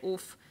track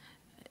of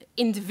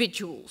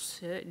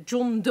individuals.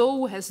 John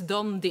Doe has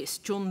done this.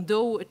 John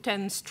Doe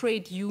attends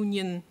trade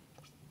union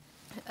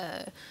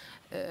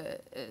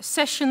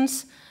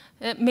sessions.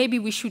 Maybe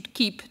we should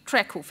keep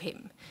track of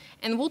him.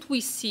 And what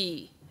we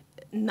see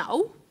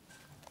now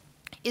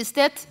is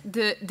that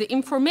the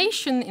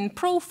information in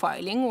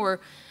profiling, or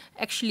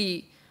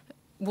actually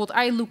what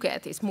I look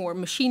at is more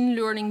machine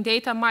learning,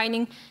 data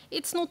mining.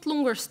 It's not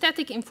longer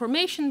static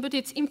information, but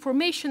it's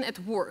information at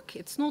work.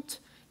 It's not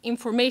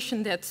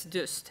information that's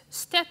just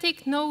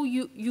static. No,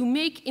 you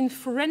make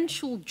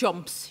inferential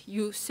jumps.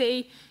 You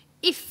say,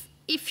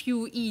 if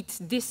you eat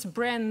this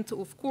brand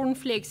of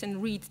cornflakes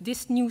and read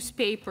this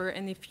newspaper,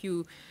 and if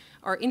you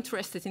are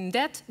interested in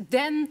that,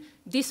 then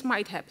this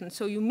might happen.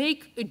 So you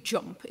make a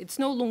jump. It's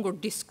no longer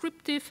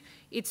descriptive.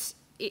 It's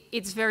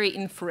very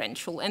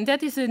inferential. And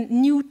that is a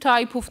new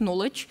type of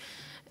knowledge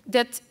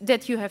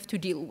that you have to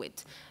deal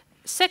with.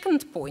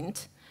 Second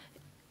point,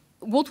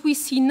 what we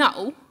see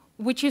now,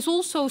 which is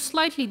also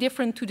slightly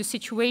different to the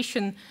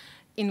situation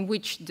in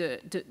which the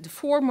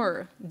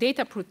former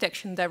data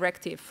protection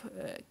directive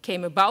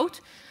came about,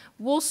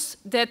 was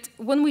that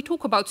when we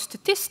talk about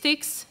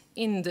statistics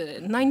in the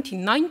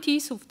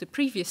 1990s of the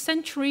previous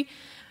century,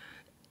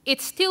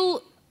 it's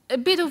still a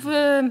bit of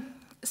a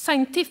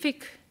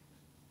scientific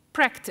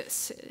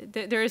practice.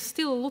 There is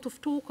still a lot of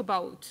talk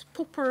about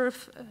Popper,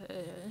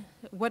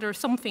 whether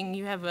something,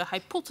 you have a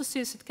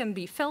hypothesis, it can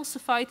be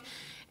falsified.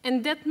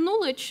 And that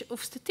knowledge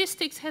of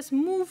statistics has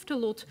moved a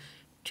lot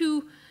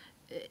to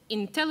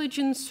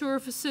intelligence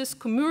services,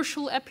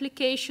 commercial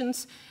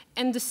applications,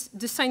 and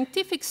the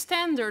scientific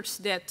standards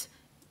that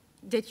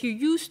you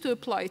used to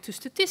apply to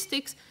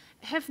statistics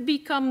have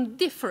become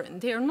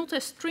different. They are not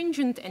as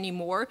stringent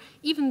anymore,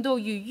 even though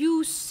you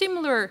use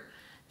similar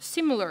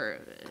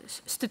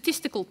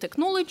statistical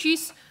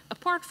technologies,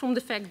 apart from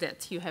the fact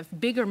that you have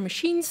bigger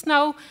machines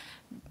now,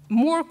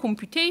 more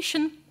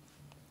computation.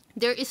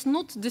 there is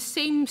not the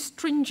same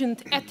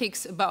stringent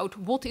ethics about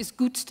what is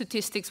good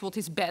statistics, what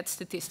is bad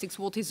statistics,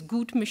 what is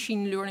good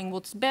machine learning,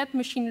 what's bad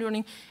machine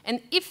learning.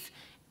 And if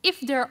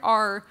there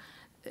are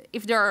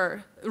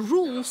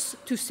rules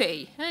to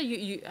say,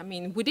 I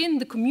mean, within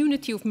the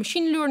community of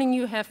machine learning,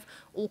 you have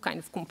all kind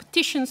of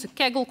competitions, a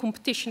Kaggle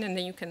competition, and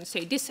then you can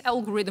say this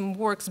algorithm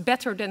works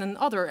better than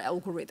another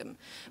algorithm.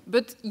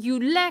 But you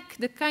lack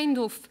the kind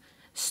of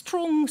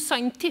strong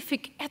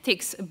scientific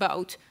ethics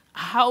about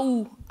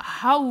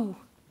how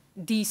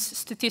these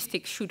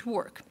statistics should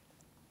work.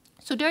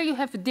 So there you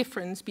have a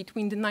difference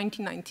between the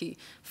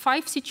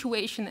 1995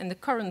 situation and the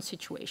current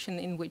situation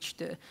in which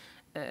the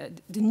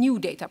new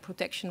data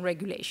protection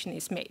regulation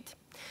is made.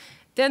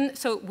 Then,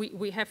 so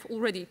we have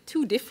already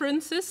two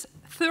differences.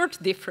 Third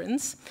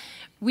difference,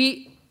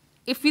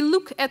 if we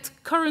look at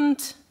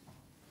current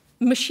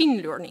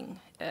machine learning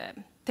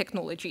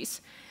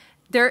technologies,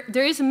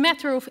 there is a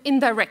matter of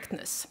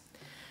indirectness.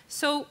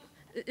 So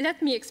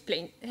let me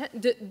explain.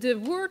 The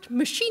word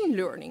machine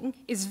learning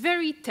is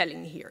very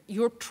telling here.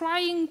 You're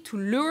trying to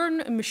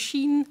learn a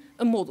machine,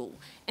 a model,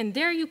 and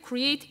there you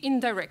create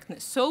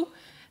indirectness. So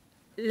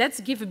let's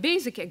give a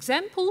basic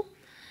example.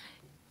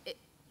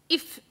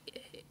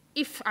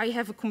 If I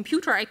have a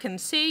computer, I can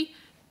say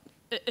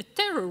a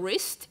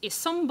terrorist is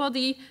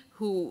somebody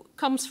who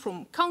comes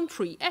from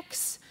country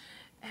X,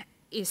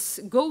 is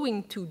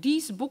going to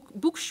these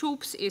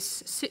bookshops,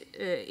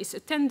 is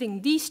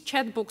attending these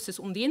chat boxes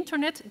on the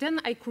internet. Then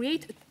I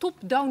create a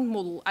top-down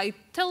model. I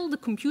tell the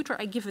computer,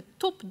 I give a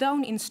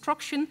top-down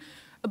instruction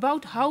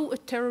about how a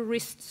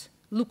terrorist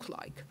look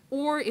like.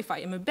 Or if I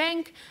am a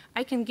bank,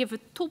 I can give a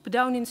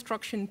top-down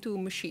instruction to a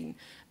machine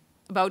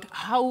about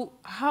how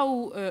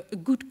a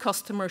good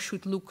customer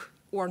should look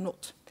or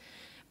not.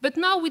 But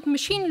now with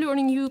machine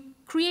learning, you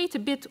create a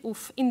bit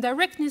of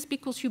indirectness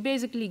because you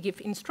basically give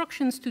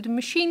instructions to the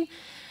machine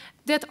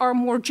that are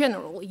more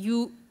general.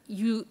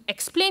 You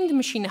explain the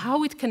machine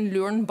how it can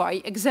learn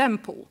by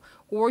example,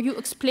 or you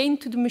explain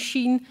to the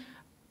machine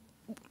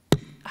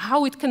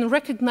how it can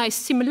recognize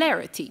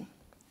similarity.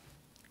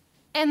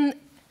 And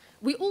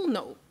we all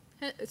know.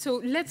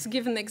 So let's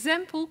give an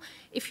example.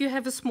 If you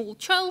have a small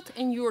child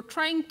and you're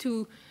trying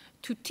to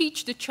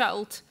teach the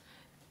child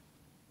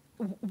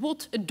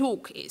what a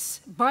dog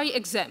is by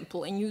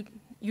example, and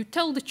you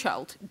tell the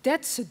child,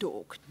 that's a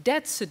dog,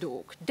 that's a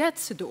dog,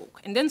 that's a dog,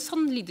 and then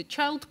suddenly the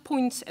child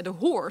points at a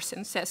horse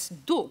and says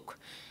dog,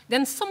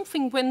 then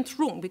something went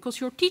wrong because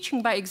you're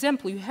teaching by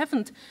example. You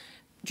haven't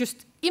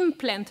just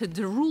implanted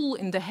the rule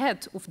in the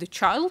head of the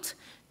child.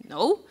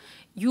 No,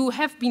 you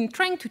have been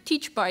trying to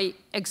teach by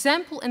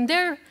example, and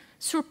there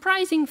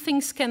surprising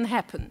things can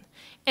happen.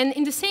 And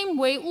in the same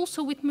way,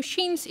 also with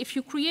machines, if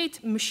you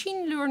create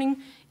machine learning,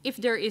 if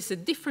there is a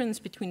difference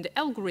between the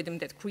algorithm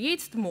that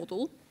creates the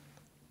model,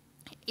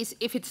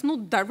 if it's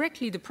not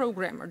directly the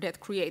programmer that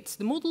creates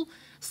the model,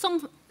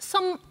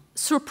 some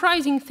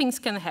surprising things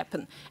can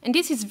happen. And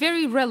this is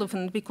very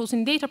relevant because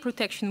in data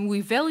protection,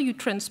 we value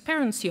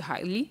transparency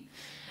highly,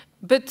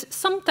 but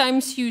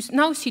sometimes you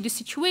now see the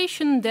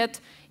situation that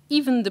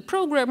even the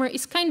programmer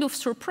is kind of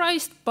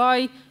surprised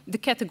by the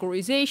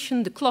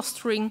categorization, the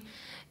clustering,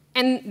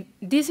 and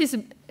this is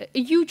a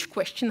huge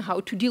question how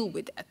to deal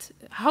with that,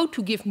 how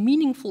to give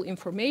meaningful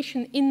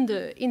information in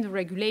the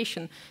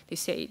regulation. They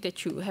say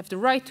that you have the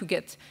right to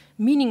get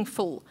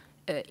meaningful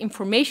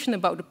information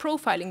about the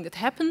profiling that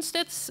happens.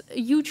 That's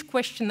a huge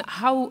question,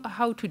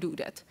 how to do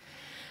that.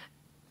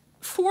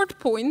 Fourth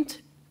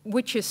point,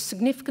 which is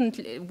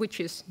significantly, which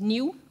is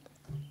new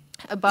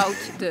about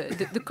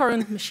the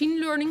current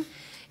machine learning,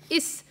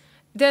 is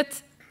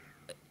that,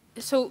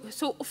 so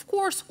of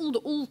course all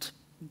the old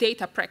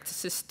data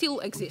practices still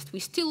exist. We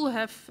still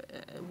have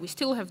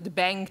the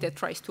bank that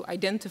tries to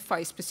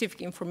identify specific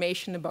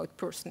information about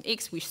person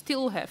X. We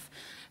still have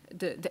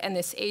the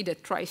NSA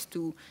that tries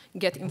to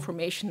get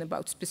information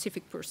about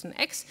specific person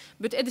X.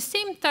 But at the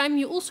same time,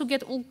 you also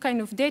get all kind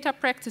of data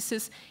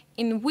practices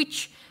in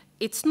which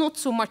it's not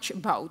so much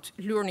about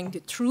learning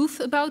the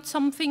truth about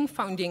something,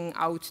 finding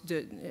out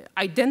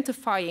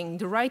identifying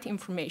the right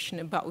information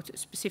about a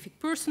specific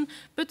person,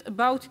 but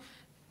about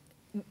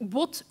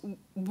what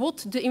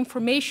the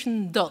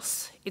information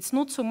does. It's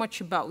not so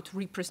much about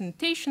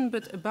representation,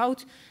 but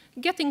about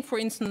getting, for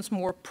instance,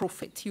 more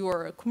profit. You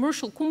are a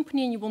commercial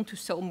company and you want to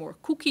sell more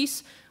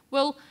cookies.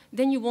 Well,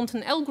 then you want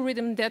an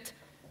algorithm that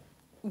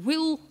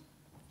will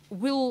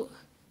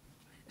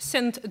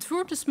send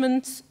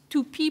advertisements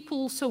to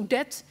people so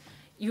that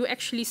you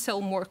actually sell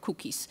more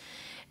cookies.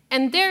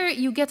 And there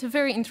you get a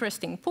very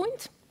interesting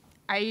point.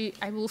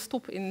 I will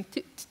stop in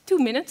 2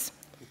 minutes.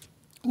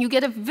 You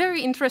get a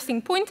very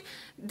interesting point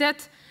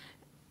that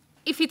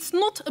if it's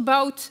not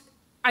about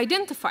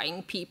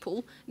identifying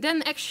people,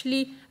 then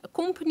actually a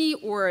company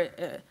or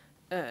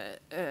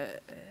a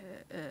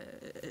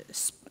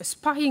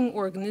spying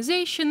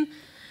organization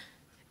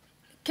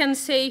can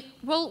say,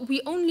 well,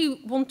 we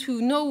only want to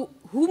know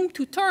whom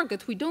to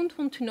target. We don't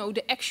want to know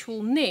the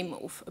actual name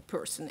of a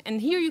person. And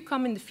here you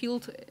come in the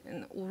field,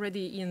 and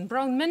already Ian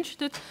Brown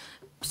mentioned it,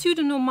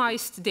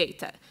 pseudonymized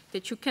data,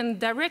 that you can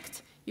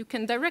direct You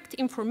can direct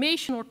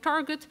information or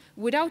target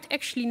without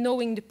actually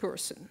knowing the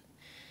person.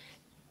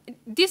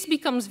 This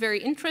becomes very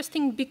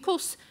interesting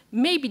because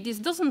maybe this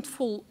doesn't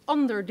fall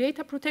under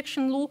data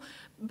protection law,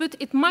 but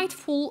it might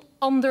fall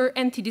under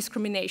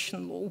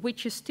anti-discrimination law,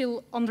 which is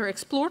still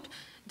underexplored.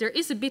 There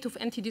is a bit of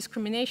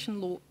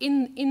anti-discrimination law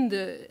in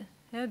the,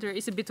 there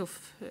is a bit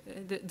of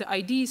the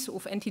ideas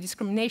of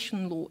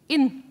anti-discrimination law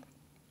in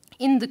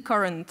the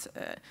current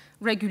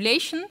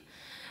regulation,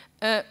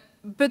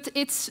 but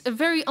it's a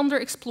very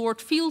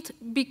underexplored field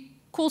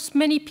because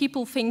many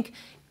people think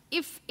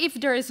if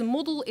there is a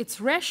model,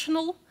 it's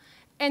rational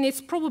and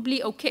it's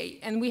probably okay,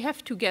 and we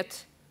have to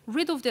get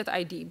rid of that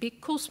idea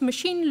because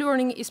machine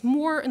learning is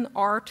more an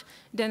art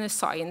than a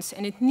science,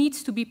 and it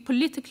needs to be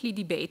politically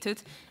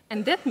debated.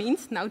 And that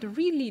means, now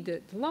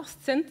the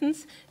last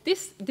sentence,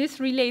 this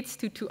relates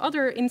to two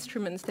other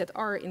instruments that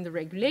are in the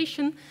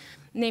regulation,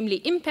 namely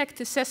impact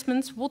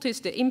assessments. What is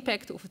the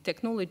impact of a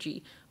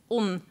technology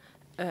on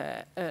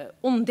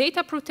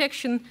data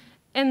protection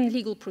and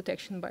legal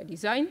protection by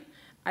design?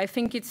 I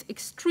think it's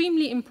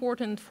extremely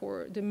important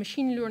for the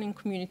machine learning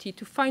community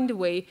to find a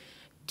way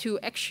to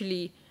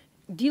actually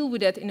deal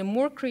with that in a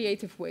more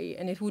creative way,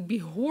 and it would be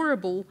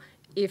horrible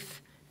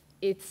if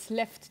it's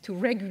left to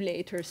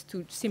regulators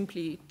to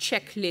simply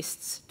check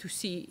lists to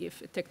see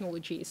if a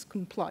technology is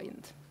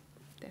compliant.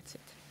 That's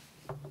it.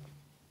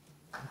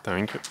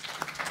 Thank you.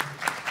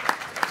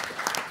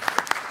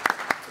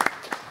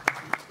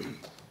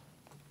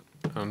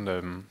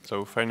 And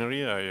so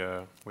finally,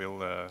 I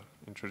will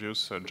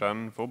introduce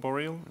Jan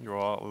Vobořil. You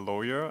are a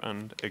lawyer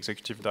and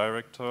executive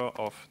director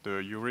of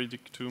the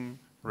Iuridicum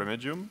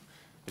Remedium.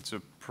 It's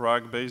a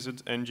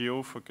Prague-based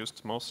NGO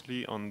focused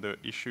mostly on the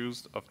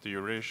issues of the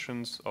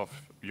relations of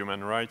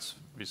human rights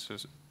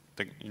with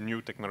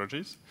new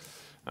technologies.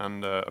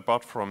 And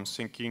apart from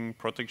seeking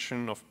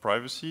protection of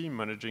privacy,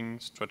 managing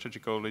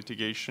strategical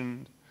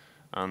litigation,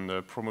 and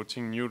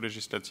promoting new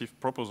legislative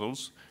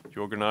proposals,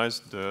 you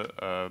organized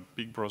the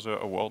Big Brother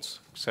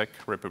Awards, Czech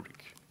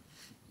Republic.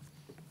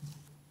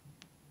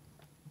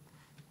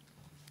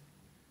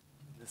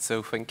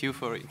 So thank you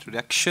for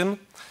introduction.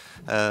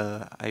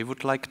 I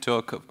would like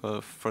to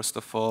talk first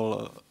of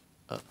all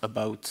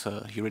about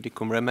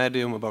Iuridicum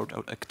Remedium, about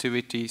our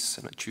activities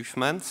and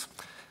achievements,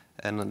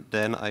 and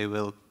then I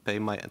will pay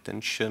my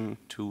attention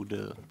to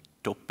the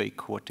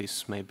topic what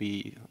is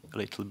maybe a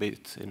little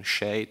bit in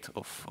shade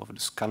of the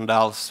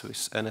scandals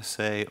with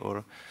NSA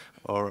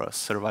or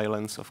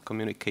surveillance of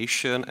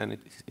communication, and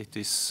it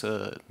is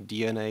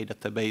DNA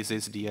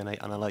databases, DNA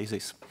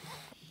analysis.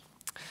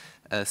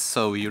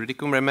 So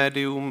Iuridicum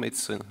Remedium,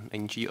 it's an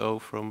NGO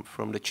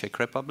from the Czech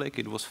Republic.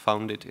 It was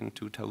founded in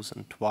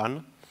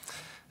 2001.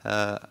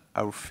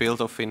 Our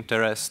field of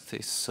interest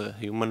is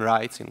human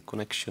rights in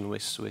connection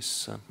with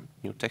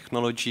new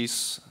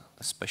technologies,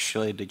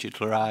 especially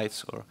digital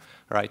rights or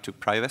right to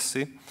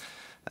privacy.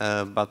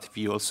 But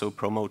we also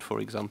promote, for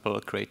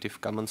example,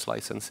 Creative Commons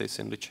licenses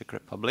in the Czech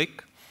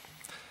Republic.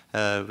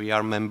 We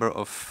are a member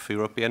of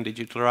European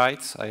Digital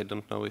Rights. I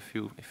don't know if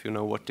you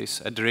know what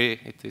is EDRI.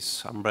 It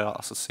is umbrella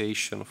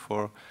association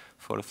for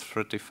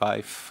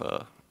 35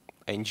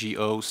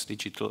 NGOs,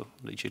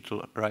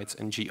 digital rights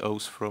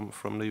NGOs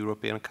from the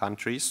European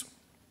countries.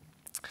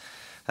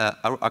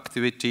 Our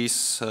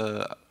activities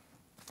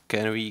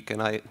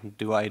can I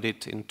divide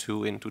it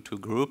into two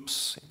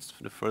groups.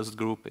 The first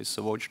group is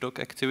a watchdog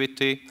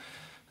activity.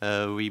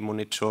 We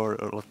monitor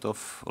a lot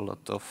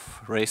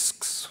of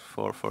risks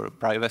for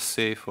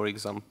privacy, for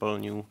example,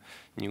 new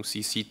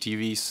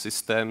CCTV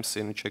systems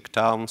in Czech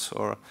towns,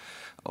 or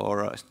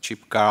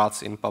chip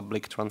cards in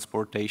public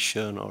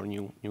transportation, or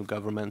new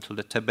governmental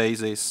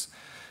databases.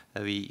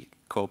 We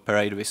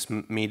cooperate with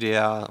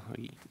media.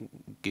 We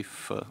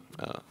give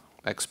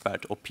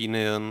expert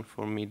opinion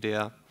for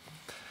media.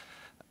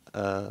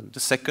 The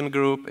second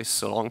group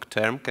is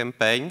long-term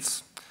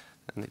campaigns.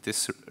 And it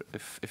is,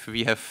 if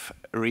we have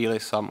really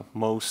some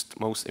most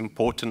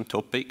important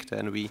topic,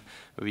 then we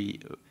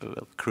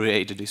will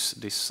create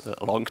this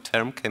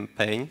long-term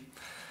campaign.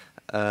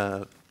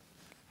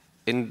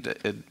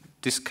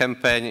 This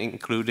campaign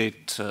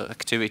included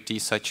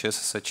activities such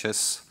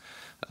as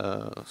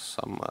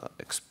some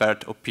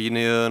expert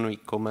opinion,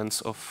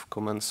 comments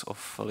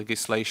of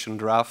legislation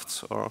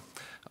drafts, or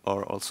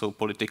also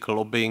political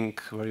lobbying,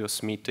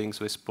 various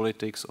meetings with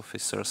politics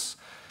officers,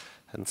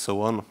 and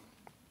so on.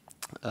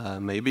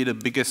 Maybe the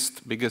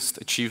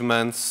biggest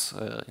achievements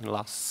in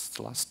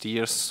last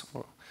years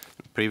or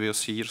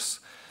previous years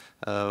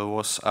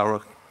was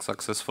our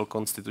successful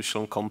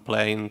constitutional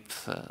complaint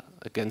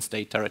against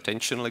data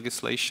retention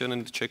legislation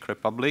in the Czech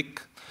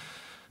Republic.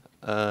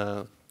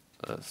 3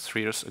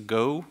 years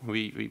ago,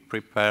 we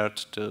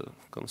prepared the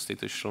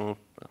constitutional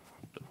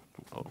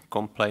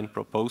complaint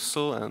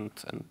proposal and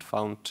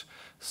found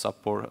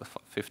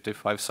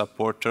 55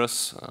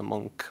 supporters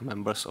among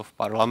members of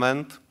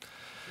parliament.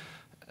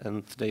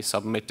 And they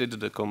submitted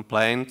the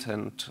complaint,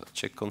 and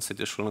Czech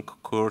Constitutional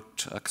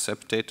Court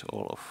accepted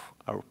all of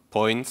our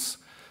points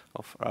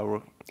of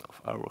our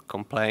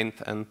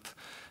complaint, and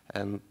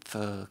and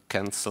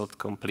cancelled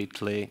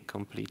completely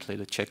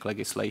the Czech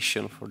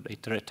legislation for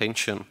data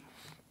retention.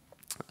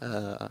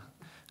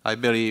 I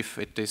believe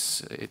it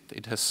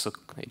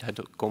had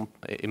an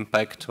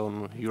impact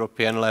on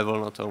European level,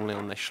 not only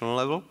on national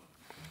level.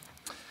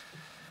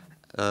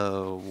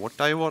 What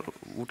I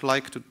would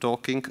like to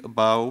talking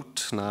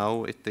about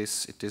now, it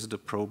is the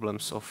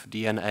problems of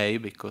DNA,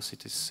 because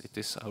it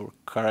is our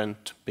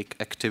current big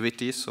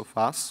activities of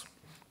us.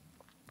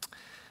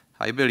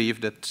 I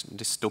believe that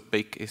this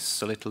topic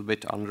is a little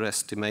bit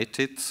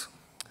underestimated.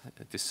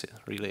 It is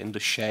really in the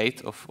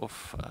shade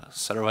of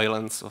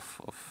surveillance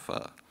of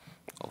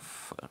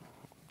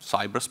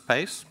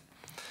cyberspace.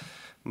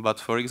 But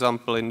for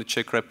example, in the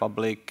Czech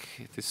Republic,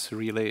 it is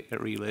really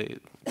a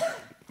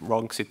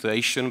wrong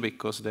situation,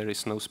 because there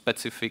is no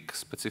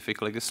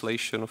specific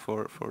legislation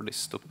for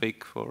this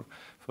topic, for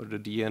the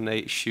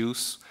DNA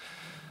issues.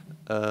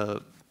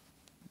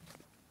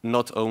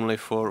 Not only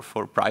for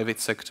private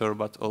sector,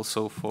 but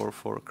also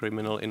for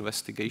criminal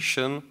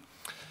investigation.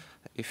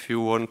 If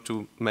you want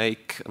to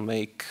make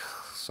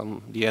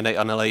some DNA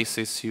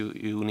analysis,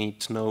 you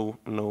need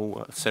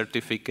no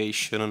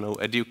certification, no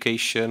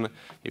education.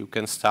 You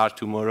can start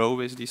tomorrow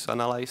with this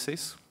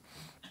analysis.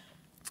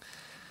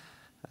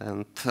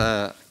 And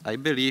I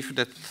believe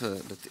that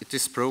it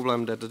is a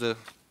problem that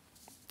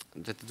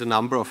the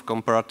number of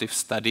comparative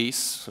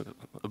studies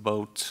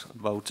about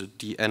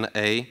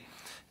DNA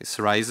is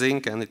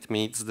rising, and it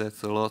means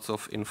that a lot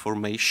of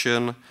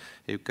information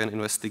you can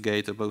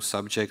investigate about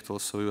subject.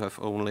 Also, you have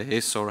only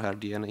his or her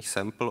DNA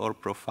sample or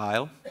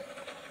profile.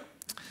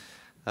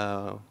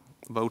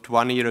 About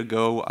 1 year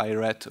ago, I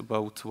read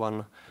about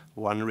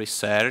one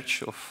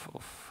research of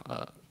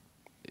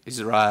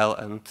Israel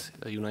and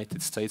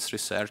United States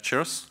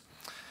researchers.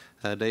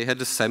 They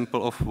had a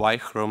sample of Y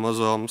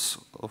chromosomes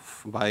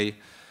by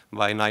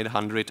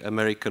 900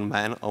 American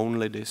men,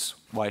 only this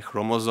Y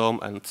chromosome,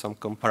 and some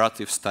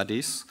comparative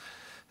studies,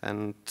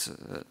 and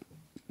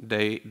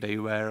they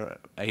were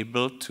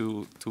able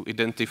to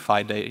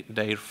identify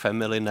their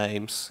family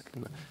names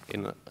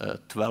in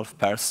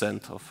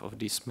 12% of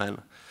these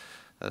men.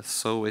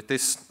 So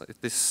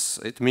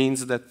it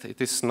means that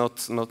it is not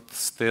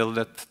still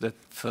that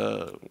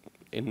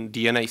in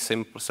DNA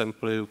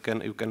sample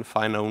you can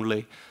find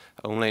only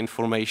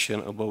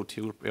information about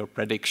your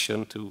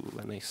prediction to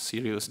any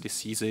serious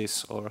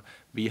diseases or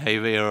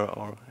behavior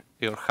or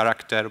your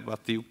character, but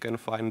you can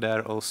find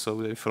there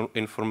also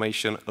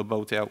information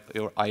about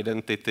your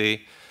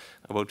identity,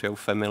 about your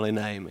family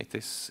name. It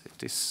is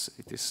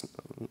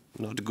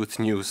not good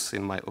news,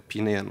 in my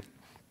opinion.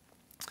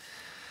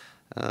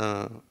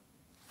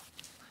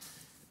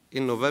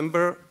 In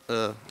November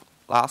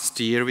last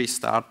year, we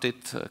started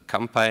a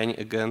campaign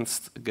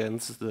against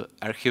the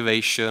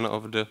archivation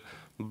of the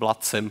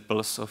blood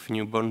samples of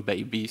newborn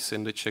babies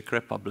in the Czech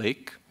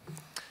Republic.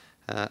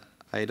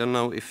 I don't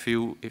know if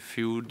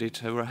you did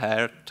ever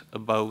heard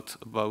about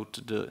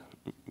the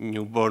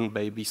newborn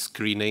baby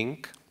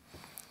screening.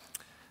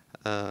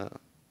 I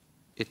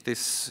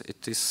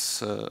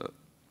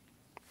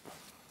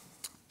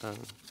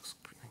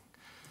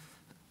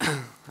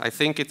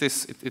think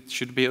it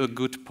should be a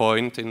good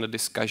point in the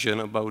discussion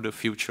about the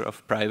future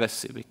of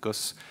privacy,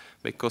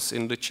 because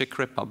in the Czech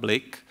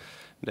Republic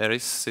there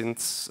is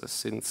since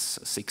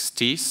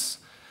 60s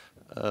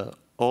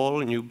all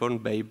newborn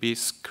babies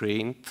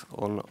screened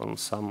on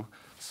some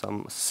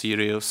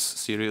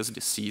serious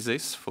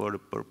diseases for the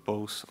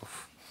purpose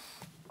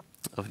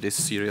of these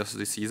serious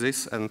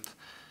diseases. And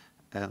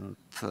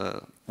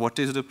what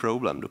is the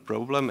problem? The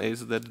problem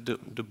is that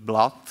the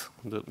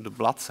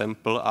blood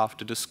sample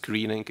after the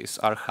screening is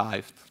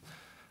archived.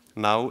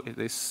 Now it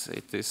is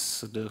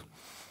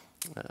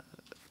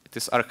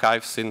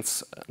archived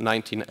since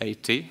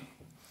 1980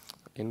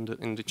 in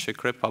the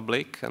Czech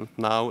Republic, and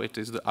now it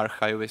is the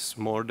archive is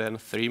more than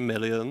 3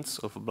 million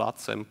of blood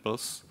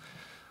samples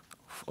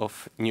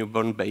of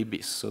newborn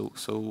babies.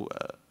 So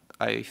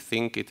I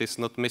think it is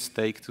not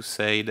mistake to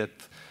say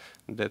that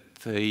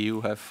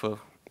you have a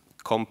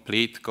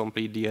complete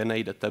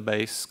DNA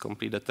database,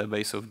 complete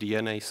database of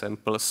DNA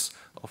samples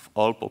of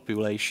all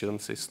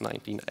populations since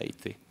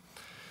 1980.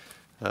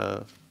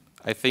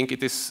 I think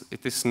it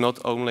is not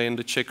only in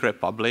the Czech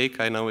Republic.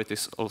 I know it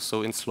is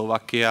also in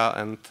Slovakia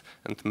and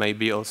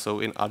maybe also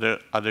in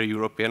other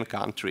European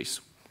countries.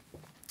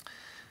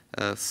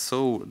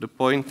 So the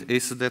point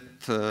is that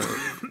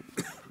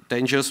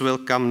dangers will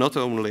come not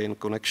only in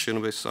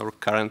connection with our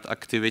current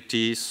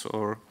activities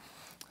or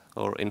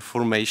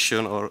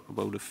information or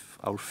about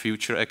our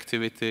future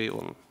activity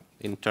on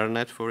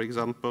internet, for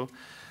example,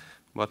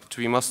 but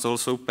we must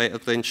also pay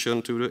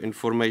attention to the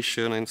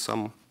information in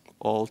some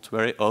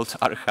very old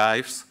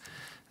archives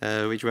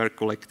which were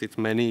collected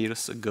many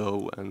years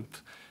ago, and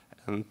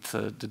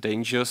the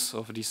dangers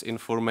of this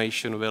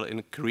information will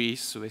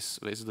increase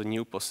with the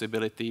new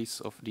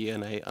possibilities of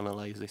DNA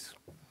analysis.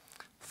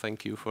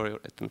 Thank you for your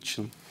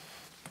attention.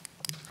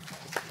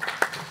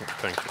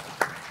 Thank you.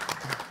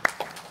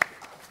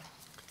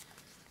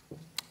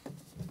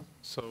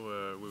 So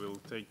we will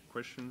take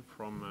question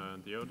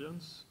from the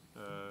audience.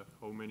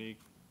 How many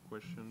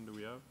question do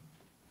we have?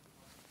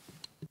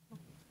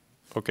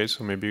 Okay,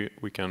 so maybe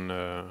we can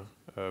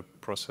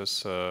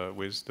process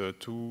with the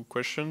 2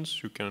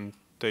 questions. You can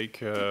take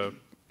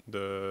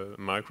the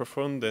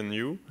microphone, then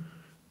you,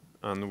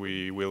 and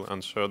we will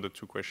answer the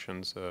 2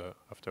 questions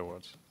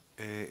afterwards.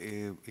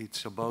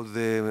 It's about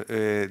the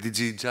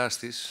DG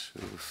Justice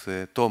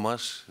with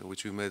Thomas,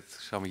 which we met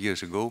some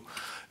years ago.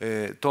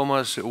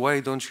 Thomas, why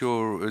don't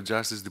your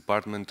Justice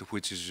Department,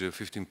 which is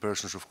 15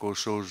 persons, of course,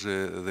 shows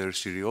their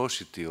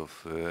seriousity of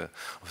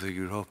the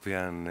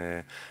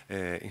European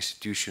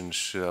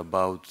institutions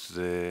about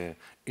the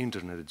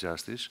internet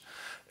justice?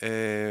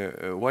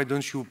 Why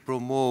don't you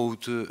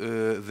promote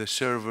the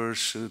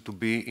servers to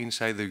be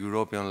inside the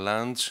European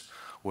lands,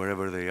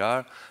 wherever they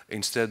are,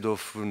 instead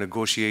of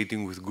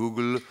negotiating with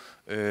Google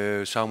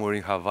somewhere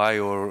in Hawaii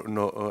or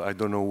no, I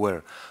don't know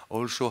where.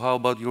 Also, how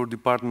about your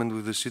department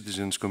with the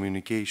citizens'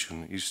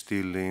 communication? Is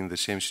still in the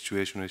same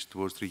situation as it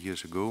was 3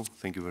 years ago?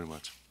 Thank you very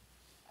much.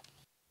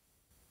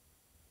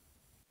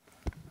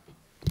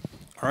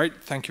 All right,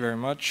 thank you very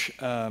much.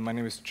 My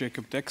name is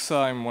Jacob Dexa.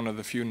 I'm one of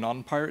the few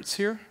non-pirates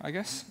here, I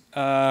guess.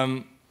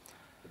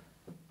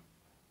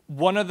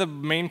 One of the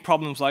main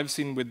problems I've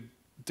seen with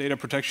data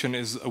protection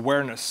is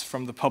awareness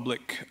from the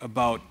public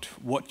about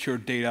what your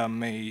data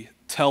may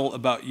tell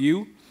about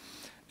you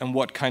and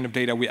what kind of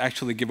data we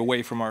actually give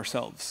away from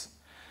ourselves.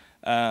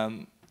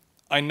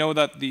 I know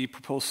that the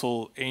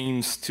proposal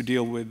aims to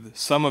deal with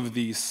some of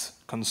these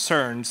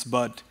concerns,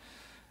 but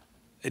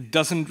it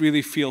doesn't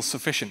really feel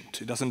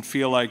sufficient. It doesn't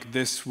feel like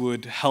this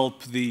would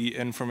help the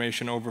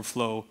information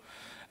overflow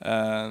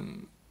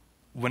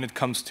when it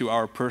comes to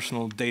our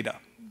personal data.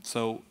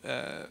 So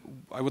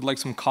I would like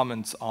some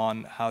comments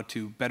on how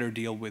to better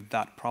deal with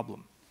that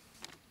problem.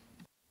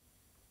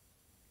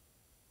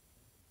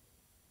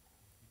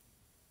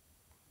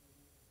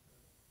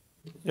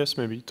 Yes,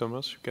 maybe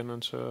Thomas, you can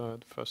answer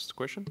the first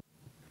question.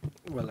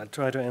 Well, I'll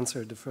try to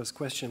answer the first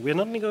question. We're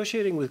not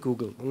negotiating with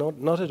Google,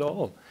 not at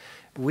all.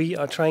 We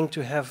are trying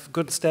to have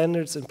good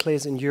standards in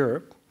place in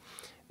Europe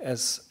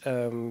as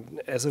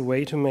a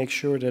way to make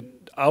sure that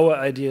our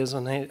ideas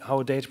on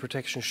how data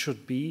protection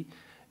should be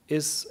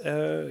is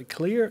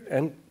clear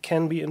and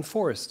can be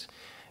enforced.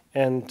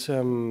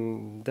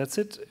 And that's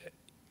it.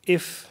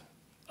 If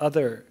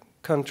other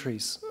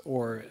countries,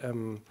 or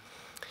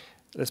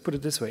let's put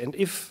it this way, and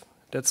if,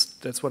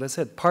 that's what I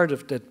said, part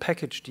of that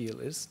package deal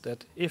is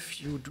that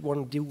if you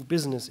want to do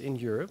business in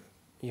Europe,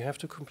 you have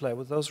to comply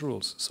with those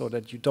rules so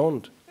that you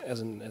don't,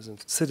 as a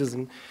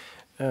citizen,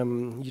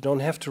 you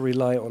don't have to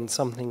rely on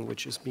something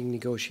which is being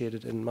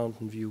negotiated in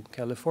Mountain View,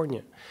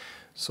 California.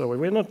 So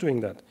we're not doing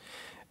that.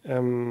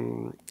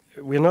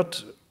 We're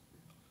not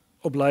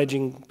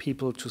obliging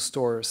people to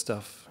store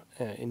stuff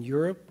in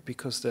Europe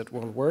because that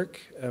won't work.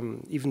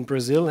 Even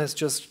Brazil has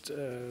just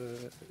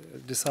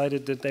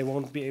decided that they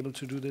won't be able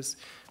to do this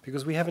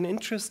because we have an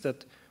interest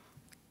that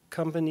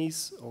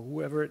companies or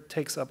whoever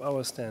takes up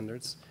our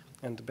standards,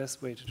 and the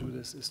best way to do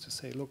this is to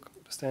say, look,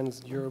 the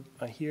standards in Europe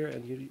are here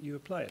and you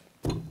apply it.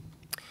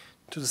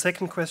 To the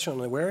second question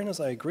on awareness,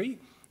 I agree.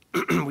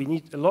 We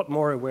need a lot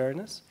more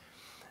awareness.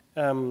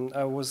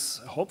 I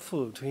was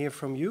hopeful to hear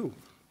from you.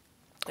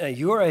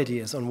 Your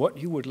ideas on what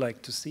you would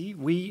like to see.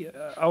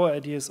 Our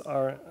ideas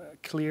are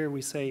clear.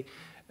 We say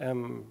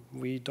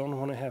we don't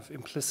want to have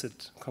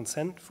implicit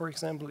consent, for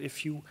example.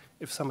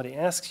 If somebody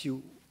asks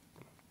you,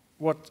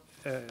 what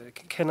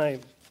can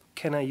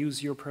I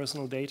use your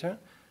personal data?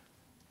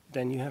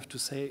 Then you have to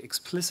say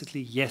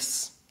explicitly,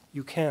 yes,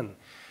 you can.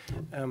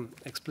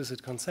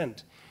 Explicit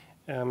consent.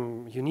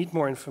 You need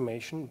more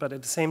information, but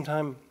at the same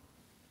time,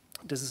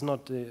 this is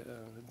not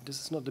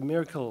the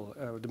miracle,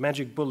 the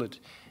magic bullet.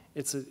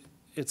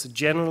 It's a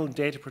general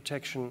data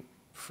protection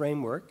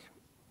framework,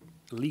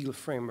 a legal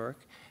framework,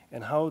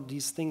 and how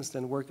these things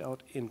then work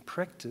out in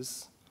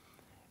practice,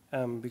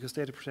 because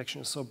data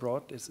protection is so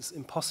broad, it's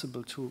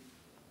impossible to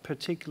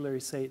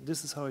particularly say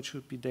this is how it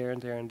should be there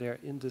and there and there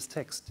in this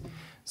text.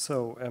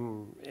 So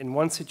in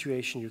one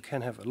situation you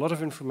can have a lot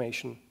of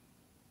information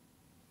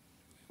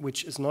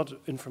which is not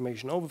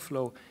information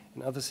overflow.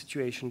 In other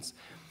situations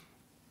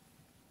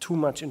too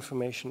much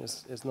information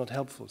is not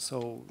helpful.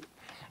 So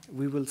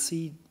we will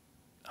see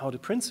how the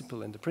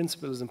principle, and the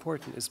principle is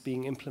important, is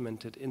being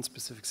implemented in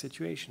specific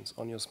situations.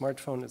 On your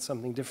smartphone it's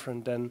something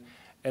different than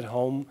at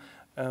home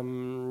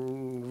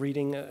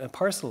reading a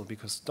parcel,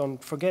 because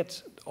don't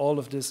forget, all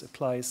of this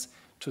applies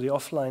to the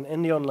offline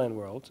and the online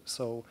world,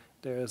 so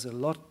there is a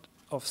lot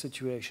of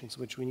situations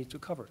which we need to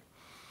cover.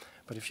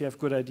 But if you have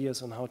good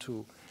ideas on how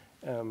to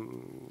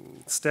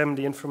stem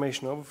the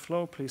information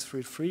overflow, please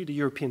feel free. The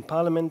European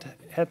Parliament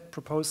had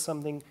proposed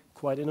something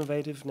quite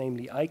innovative,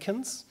 namely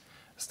icons,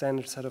 a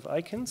standard set of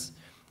icons,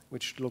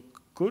 which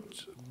look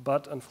good,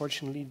 but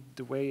unfortunately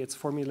the way it's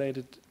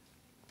formulated,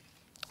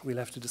 we'll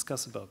have to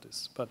discuss about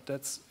this. But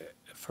that's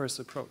a first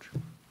approach.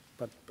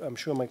 But I'm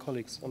sure my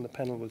colleagues on the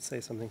panel will say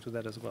something to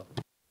that as well.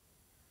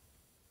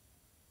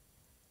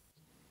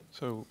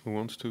 So who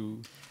wants to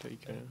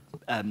take?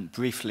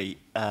 Briefly,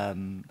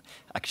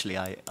 actually,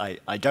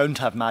 I don't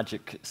have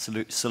magic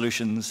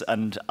solutions,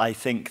 and I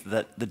think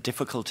that the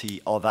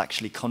difficulty of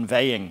actually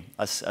conveying,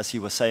 as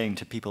you were saying,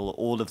 to people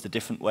all of the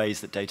different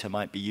ways that data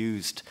might be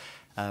used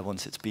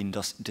once it's been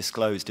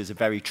disclosed is a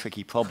very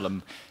tricky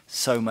problem.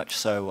 So much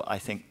so, I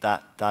think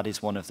that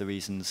is one of the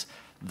reasons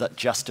that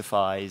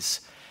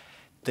justifies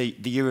the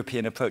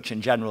European approach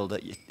in general,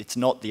 that it's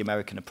not the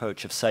American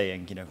approach of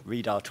saying, you know,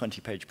 read our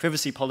 20-page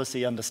privacy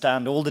policy,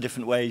 understand all the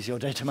different ways your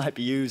data might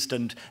be used,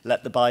 and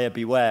let the buyer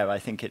beware. I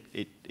think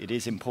it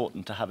is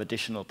important to have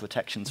additional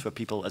protections for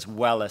people as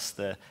well as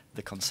the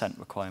consent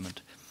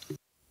requirement.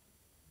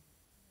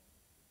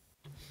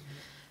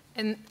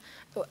 And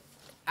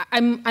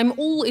I'm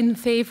all in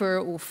favor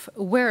of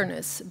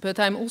awareness, but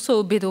I'm also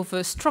a bit of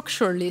a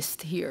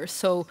structuralist here.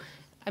 So,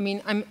 I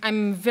mean,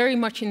 I'm very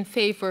much in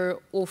favor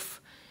of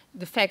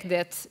the fact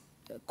that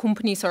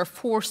companies are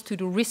forced to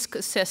do risk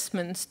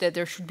assessments, that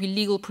there should be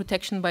legal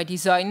protection by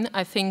design.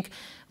 I think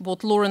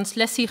what Lawrence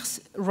Lessig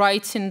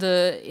writes in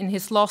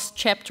his last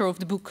chapter of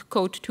the book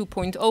Code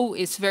 2.0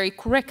 is very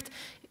correct.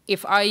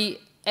 If I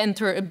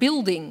enter a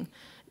building,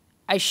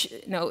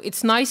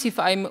 it's nice if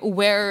I'm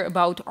aware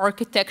about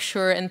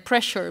architecture and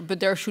pressure, but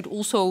there should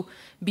also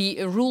be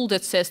a rule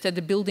that says that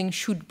the building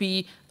should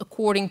be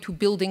according to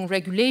building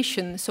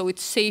regulation, so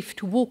it's safe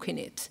to walk in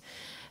it.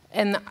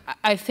 And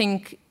I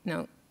think,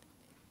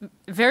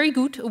 very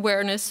good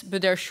awareness,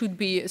 but there should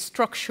be a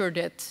structure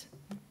that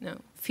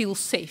feels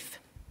safe.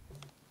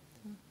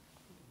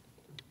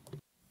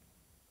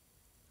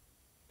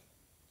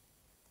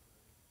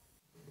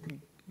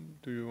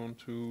 Do you want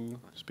to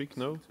speak?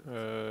 No?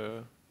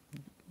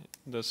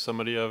 Does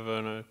somebody have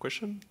a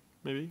question,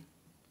 maybe?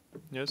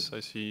 Yes, I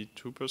see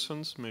two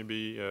persons.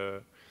 Maybe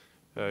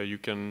you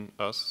can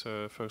ask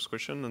first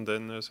question and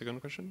then a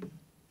second question.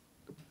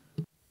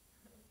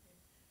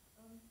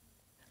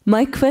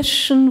 My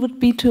question would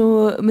be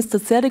to Mr.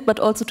 Zerdick,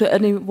 but also to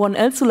anyone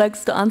else who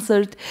likes to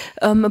answer it,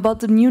 about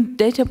the new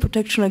data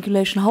protection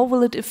regulation. How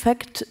will it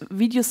affect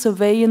video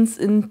surveillance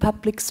in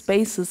public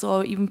spaces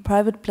or even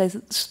private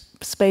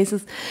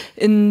spaces?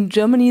 In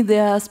Germany,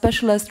 there are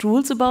specialized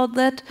rules about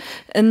that,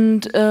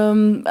 and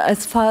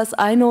as far as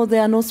I know,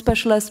 there are no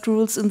specialized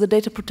rules in the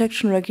data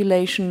protection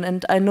regulation,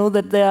 and I know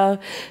that there are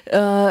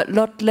a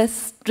lot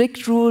less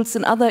strict rules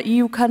in other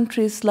EU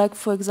countries, like,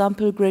 for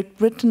example, Great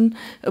Britain,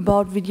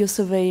 about video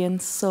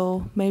surveillance.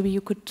 So maybe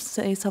you could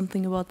say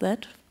something about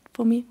that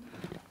for me.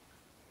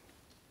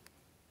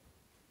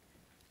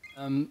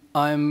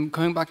 I'm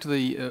coming back to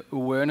the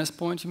awareness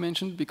point you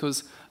mentioned,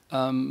 because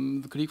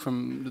the colleague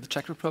from the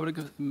Czech Republic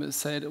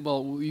said,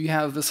 well, you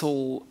have this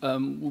whole,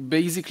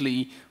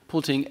 basically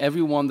putting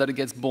everyone that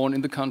gets born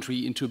in the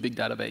country into a big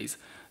database.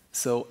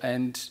 So,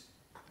 and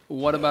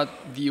what about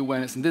the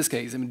awareness in this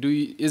case? I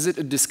mean, is it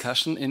a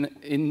discussion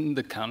in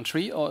the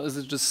country, or does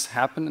it just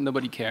happen and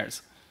nobody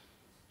cares?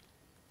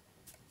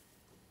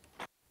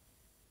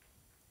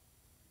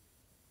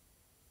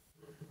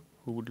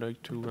 Who would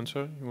like to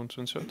answer? You want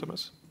to answer,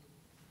 Thomas?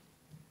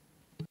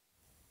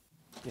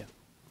 Yeah,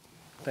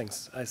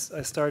 thanks. I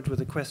start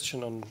with a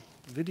question on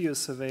video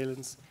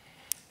surveillance.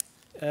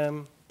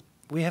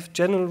 We have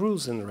general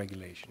rules in the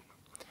regulation.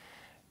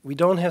 We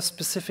don't have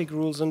specific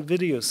rules on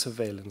video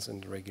surveillance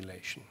in the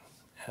regulation.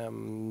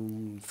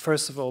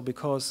 First of all,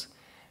 because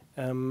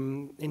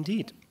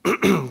indeed,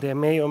 there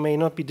may or may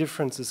not be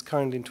differences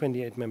currently in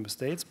 28 member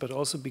states, but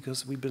also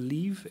because we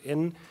believe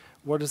in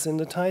what is in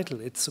the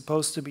title. It's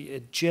supposed to be a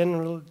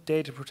general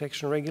data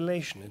protection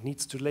regulation. It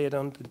needs to lay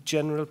down the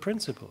general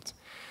principles.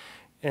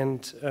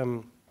 And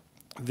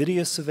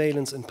video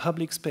surveillance in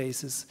public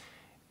spaces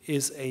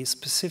is a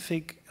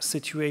specific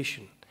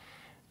situation,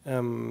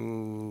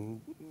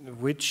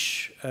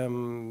 which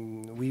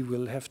we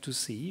will have to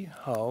see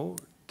how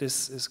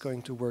this is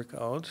going to work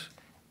out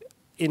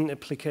in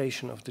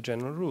application of the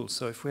general rules.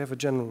 So if we have a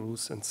general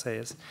rules and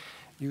says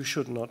you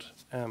should not,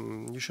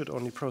 you should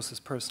only process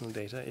personal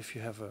data if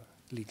you have a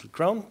legal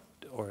ground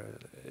or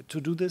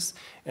to do this,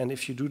 and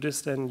if you do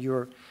this, then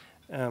your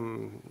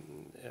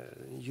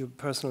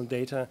personal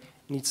data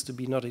needs to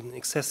be not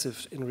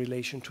excessive in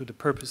relation to the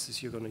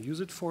purposes you're going to use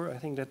it for. I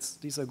think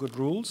these are good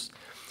rules.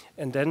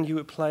 And then you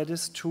apply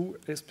this to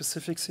a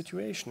specific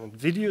situation. And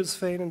video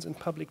surveillance in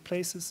public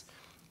places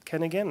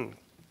can, again,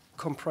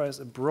 comprise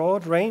a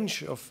broad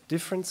range of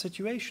different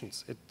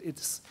situations.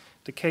 It's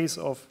the case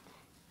of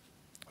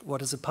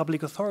what does a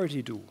public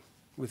authority do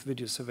with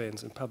video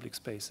surveillance in public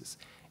spaces?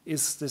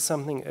 Is this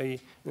something an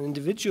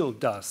individual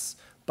does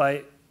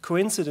by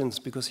coincidence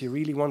because he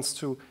really wants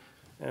to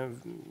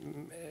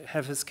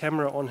have his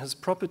camera on his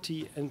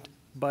property, and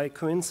by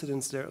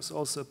coincidence there's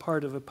also a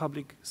part of a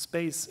public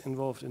space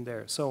involved in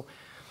there. So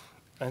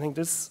I think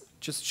this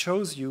just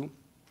shows you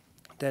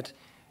that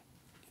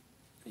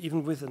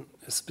even with a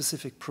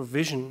specific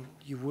provision,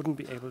 you wouldn't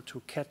be able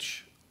to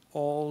catch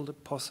all the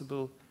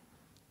possible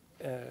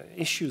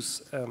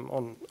issues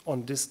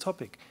on this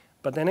topic.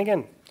 But then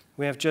again,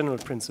 we have general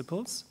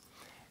principles.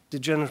 The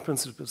general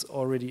principles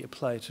already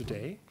apply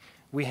today.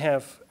 We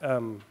have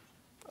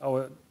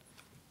our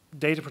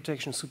data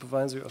protection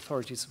supervisory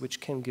authorities which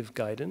can give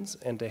guidance,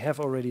 and they have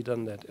already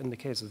done that in the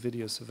case of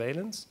video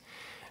surveillance,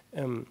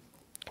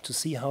 to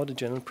see how the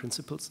general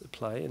principles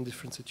apply in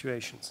different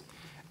situations.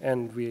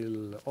 And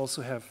we'll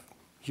also have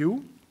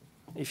you,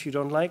 if you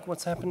don't like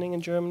what's happening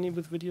in Germany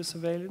with video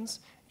surveillance,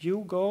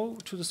 you go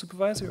to the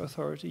supervisory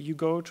authority, you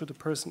go to the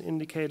person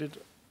indicated,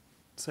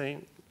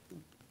 saying,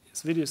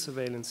 it's video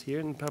surveillance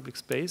here in public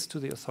space, to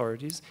the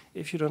authorities.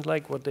 If you don't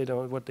like what they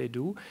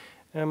do,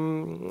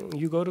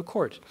 you go to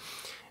court.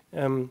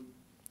 Having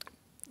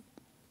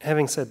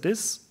said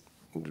this,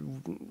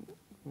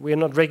 we're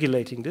not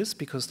regulating this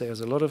because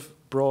there's a lot of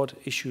broad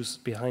issues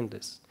behind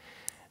this.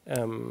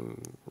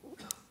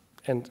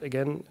 And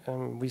again,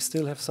 we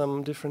still have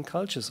some different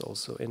cultures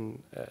also.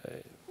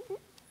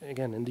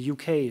 Again, in the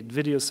UK,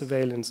 video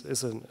surveillance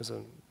is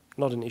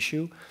not an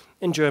issue.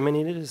 In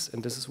Germany, it is.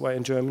 And this is why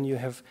in Germany you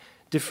have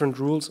different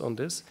rules on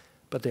this,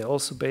 but they're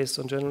also based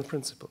on general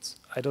principles.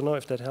 I don't know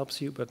if that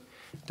helps you, but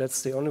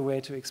that's the only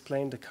way to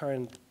explain the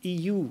current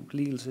EU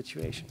legal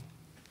situation.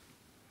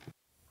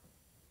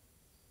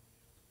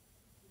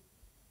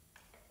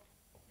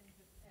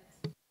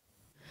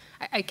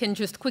 I can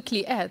just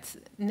quickly add,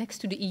 next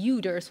to the EU,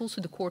 there is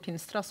also the court in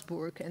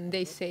Strasbourg, and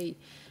they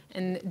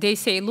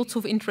say lots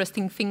of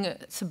interesting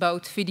things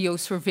about video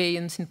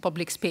surveillance in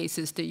public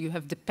spaces. That you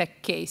have the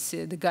Peck case,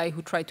 the guy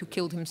who tried to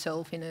kill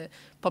himself in a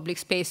public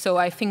space. So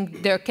I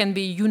think there can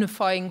be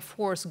unifying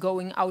force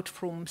going out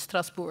from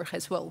Strasbourg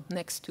as well,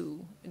 next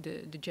to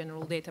the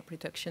general data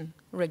protection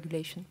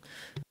regulation.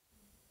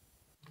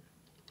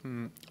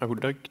 I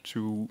would like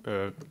to.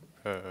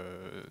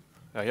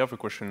 I have a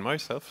question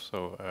myself,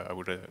 so I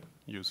would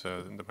use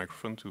the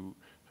microphone to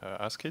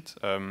ask it.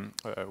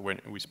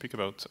 When we speak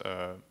about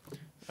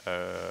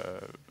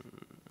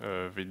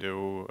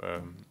video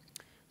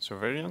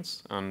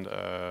surveillance and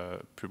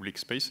public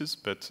spaces,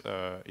 but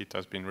it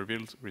has been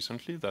revealed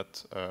recently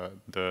that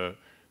the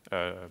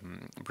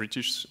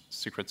British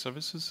Secret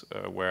Services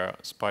were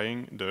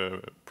spying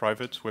the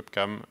private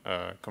webcam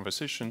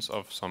conversations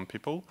of some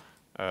people,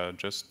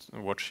 just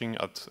watching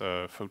at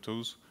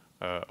photos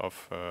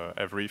of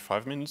every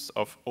 5 minutes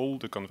of all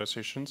the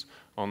conversations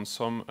on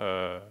some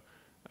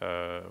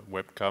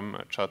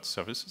webcam chat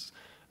services.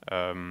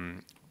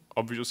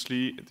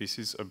 Obviously, this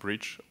is a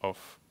breach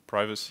of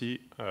privacy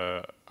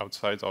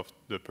outside of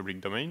the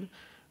public domain,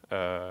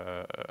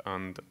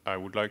 and I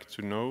would like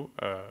to know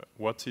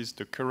what is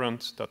the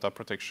current data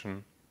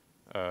protection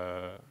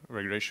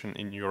regulation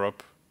in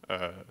Europe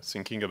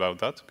thinking about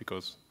that,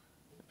 because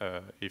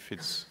if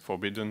it's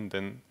forbidden,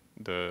 then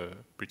the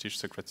British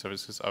Secret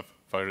Services have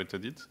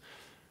violated it.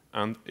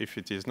 And if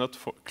it is not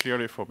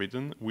clearly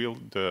forbidden, will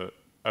the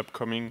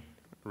upcoming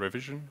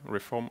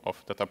reform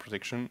of data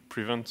protection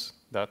prevent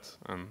that?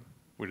 And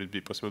will it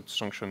be possible to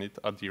sanction it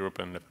at the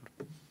European level?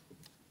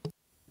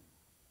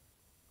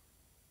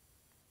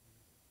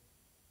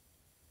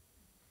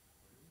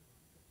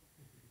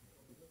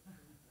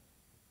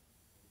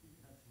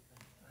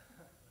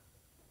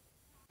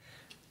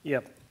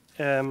 Yeah.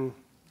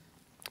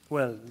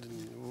 Well,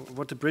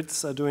 what the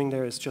Brits are doing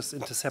there is just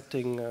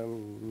intercepting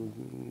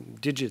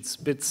digits,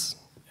 bits,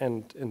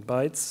 and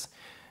bytes,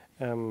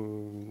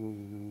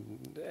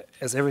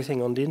 as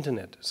everything on the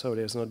internet. So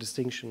there's no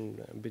distinction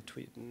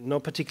between,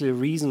 no particular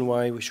reason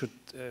why we should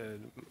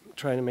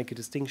try to make a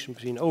distinction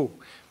between, oh,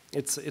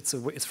 it's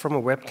from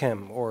a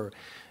webcam, or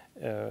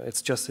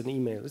it's just an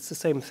email. It's the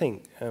same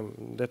thing.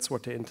 That's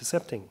what they're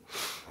intercepting.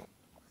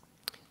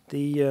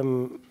 The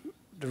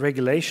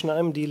regulation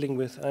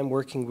I'm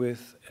working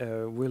with,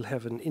 will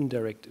have an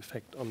indirect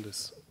effect on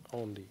this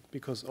only,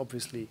 because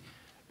obviously,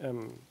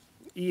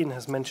 Ian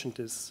has mentioned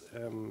this,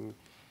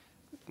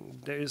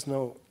 there is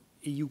no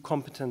EU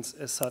competence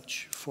as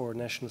such for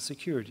national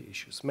security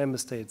issues. Member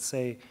states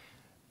say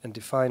and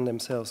define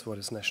themselves what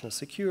is national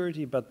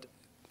security, but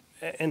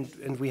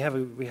and we have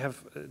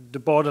the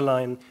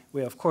borderline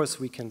where of course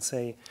we can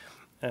say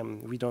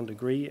we don't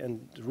agree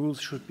and the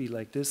rules should be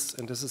like this,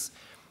 and this is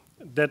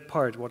that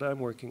part. What I'm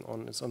working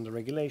on is on the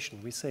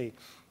regulation. We say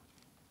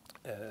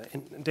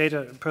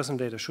personal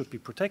data should be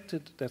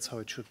protected. That's how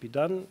it should be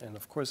done. And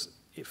of course,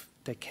 if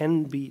they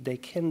can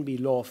be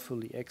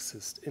lawfully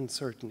accessed in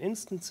certain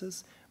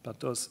instances,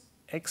 but those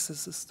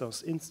accesses,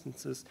 those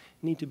instances,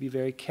 need to be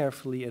very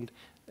carefully and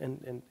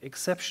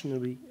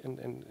exceptionally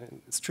and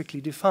strictly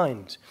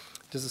defined.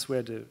 This is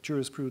where the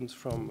jurisprudence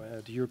from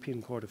the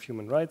European Court of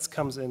Human Rights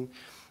comes in,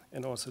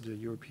 and also the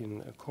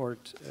European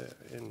Court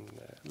in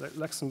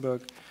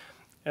Luxembourg.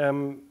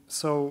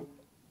 So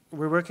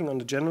we're working on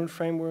the general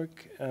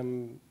framework.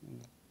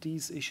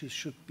 These issues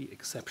should be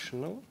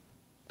exceptional.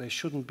 They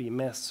shouldn't be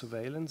mass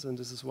surveillance, and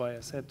this is why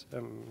I said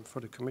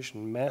for the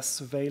Commission, mass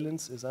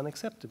surveillance is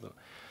unacceptable.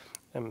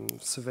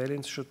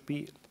 Surveillance should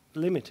be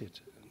limited,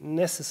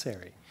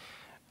 necessary.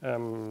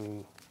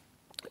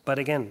 But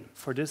again,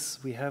 for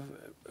this we have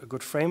a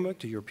good framework,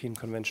 the European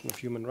Convention of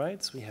Human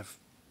Rights. We have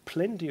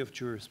plenty of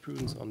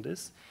jurisprudence on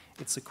this.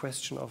 It's a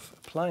question of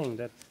applying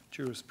that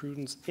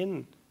jurisprudence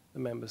in the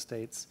member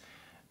states.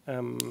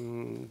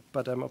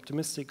 But I'm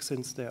optimistic,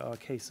 since there are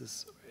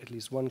cases at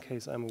least one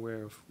case I'm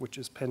aware of, which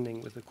is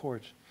pending with the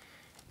court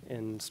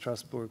in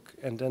Strasbourg,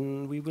 and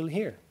then we will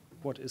hear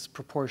what is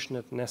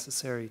proportionate,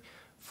 necessary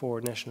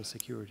for national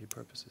security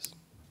purposes.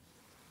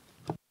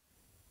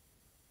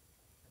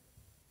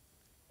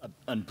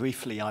 And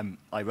briefly,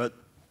 I wrote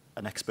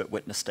an expert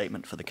witness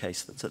statement for the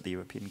case that's at the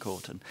European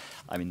Court, and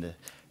I mean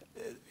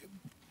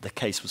the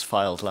case was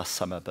filed last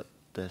summer, but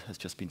there has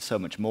just been so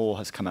much more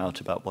has come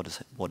out about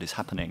what is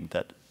happening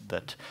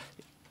that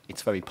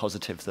it's very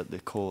positive that the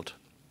court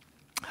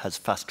has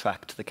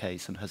fast-tracked the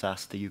case and has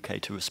asked the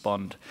UK to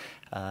respond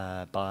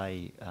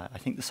by, I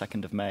think, the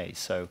 2nd of May.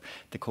 So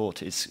the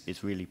court is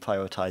really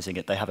prioritising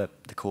it. They have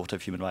the Court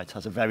of Human Rights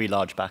has a very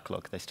large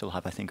backlog. They still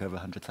have, I think, over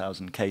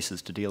 100,000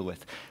 cases to deal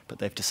with. But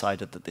they've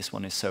decided that this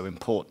one is so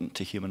important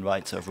to human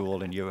rights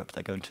overall in Europe,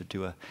 they're going to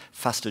do a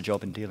faster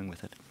job in dealing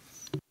with it.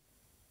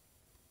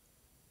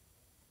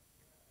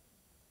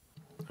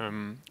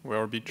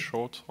 We're a bit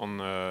short on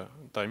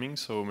timing,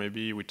 so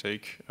maybe we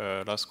take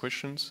last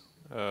questions.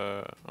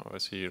 I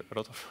see a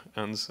lot of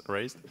hands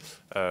raised.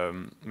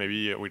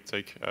 Maybe we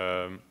take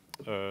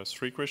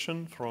 3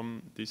 questions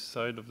from this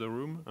side of the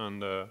room,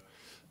 and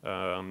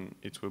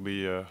it will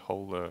be a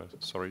whole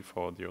sorry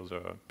for the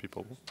other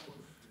people.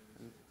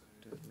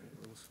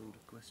 Also the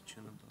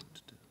question about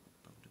the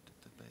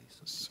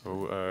database.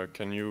 So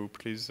can you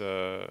please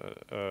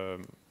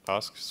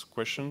ask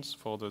questions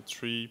for the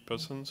 3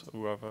 persons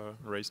who have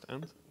raised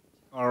hands?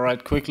 All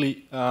right,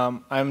 quickly.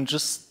 I'm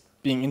just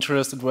being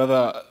interested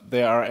whether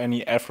there are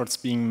any efforts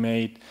being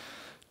made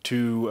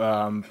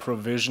to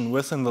provision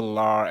within the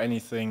law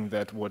anything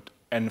that would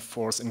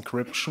enforce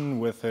encryption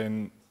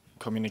within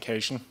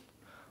communication.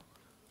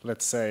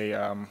 Let's say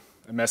a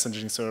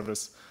messaging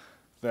service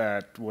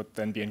that would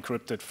then be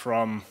encrypted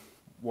from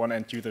one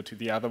end user to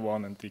the other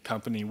one, and the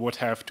company would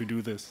have to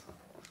do this.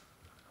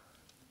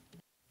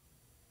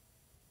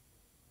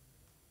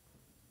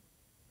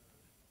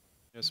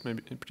 Yes,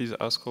 maybe please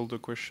ask all the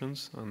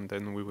questions, and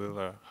then we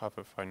will have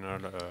a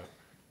final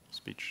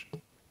speech.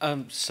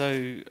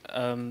 Some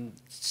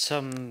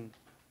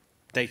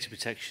data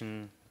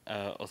protection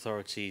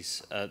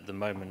authorities at the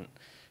moment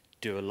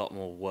do a lot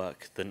more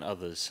work than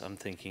others. I'm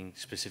thinking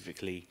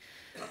specifically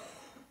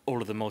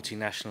all of the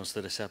multinationals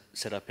that are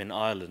set up in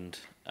Ireland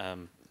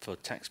for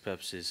tax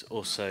purposes.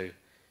 Also,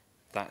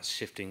 that's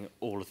shifting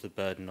all of the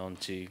burden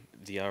onto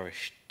the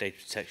Irish Data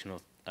Protection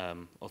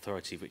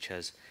Authority, which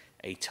has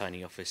a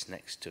tiny office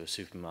next to a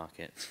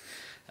supermarket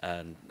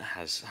and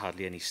has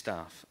hardly any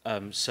staff.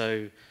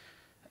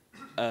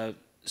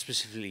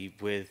 Specifically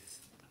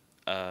with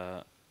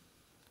the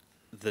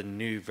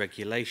new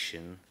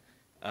regulation,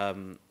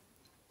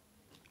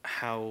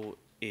 how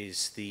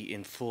is the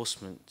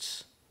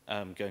enforcement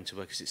going to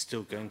work? Is it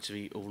still going to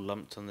be all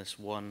lumped on this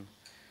one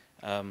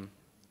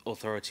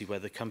authority where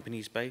the company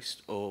is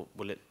based, or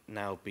will it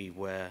now be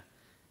where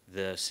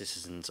the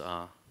citizens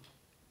are?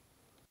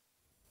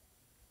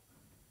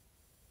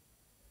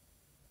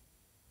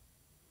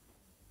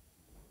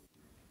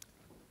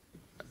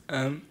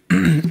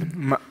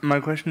 My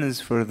question is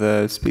for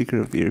the Speaker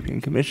of the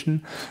European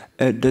Commission.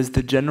 Does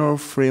the general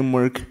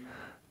framework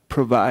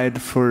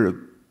provide for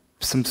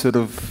some sort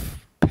of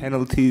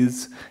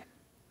penalties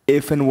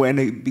if and when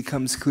it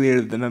becomes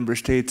clear that the member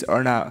states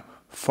are not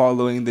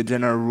following the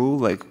general rule,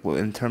 like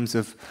in terms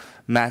of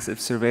massive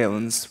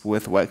surveillance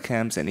with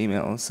webcams and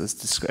emails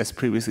as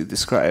previously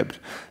described?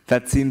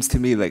 That seems to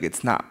me like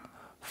it's not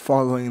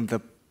following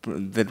the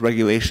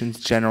regulation's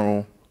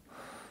general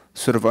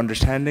sort of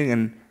understanding.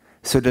 And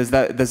so does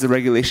the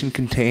regulation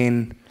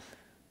contain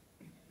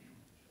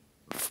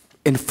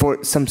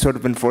some sort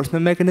of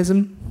enforcement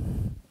mechanism?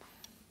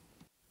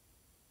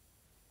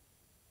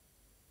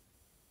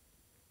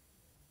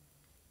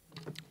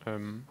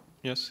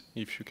 Yes,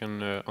 if you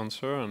can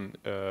answer, and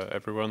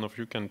every one of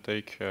you can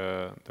take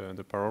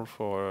the parole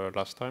for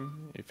last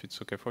time, if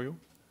it's okay for you.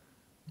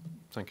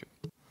 Thank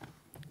you.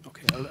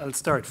 Okay, I'll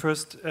start.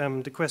 First,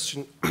 the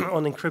question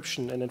on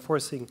encryption and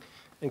enforcing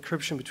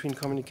encryption between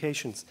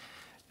communications.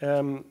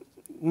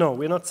 No,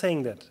 we're not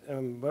saying that.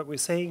 But we're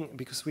saying,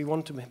 because we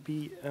want to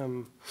be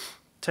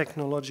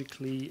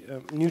technologically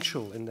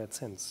neutral in that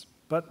sense.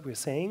 But we're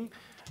saying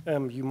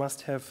you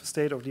must have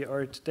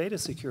state-of-the-art data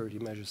security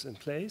measures in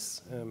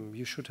place.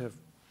 You should have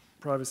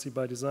privacy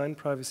by design,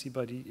 privacy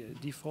by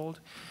default.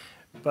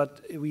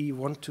 But we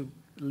want to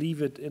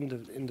leave it in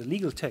the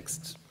legal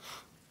text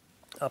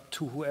up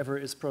to whoever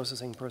is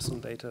processing personal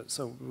data.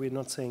 So we're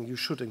not saying you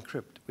should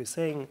encrypt. We're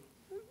saying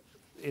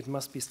it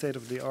must be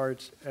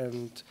state-of-the-art,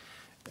 and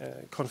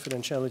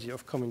confidentiality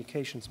of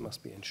communications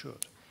must be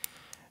ensured.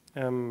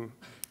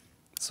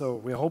 So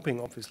we're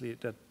hoping, obviously,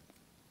 that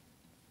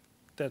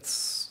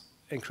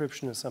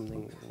encryption is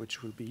something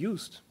which will be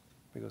used,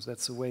 because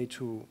that's a way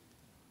to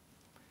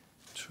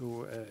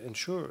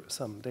ensure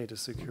some data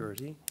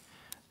security.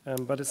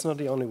 But it's not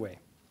the only way.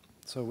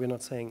 So we're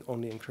not saying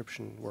only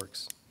encryption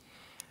works.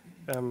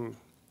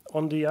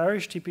 On the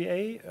Irish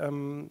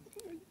TPA,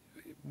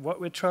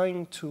 what we're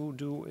trying to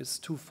do is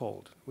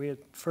twofold. We're,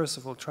 first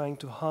of all, trying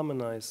to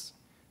harmonize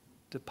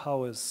the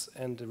powers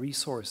and the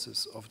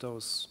resources of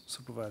those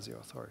supervisory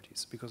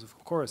authorities. Because of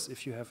course,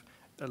 if you have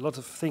a lot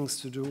of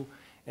things to do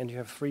and you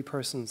have 3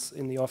 persons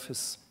in the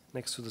office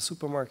next to the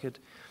supermarket,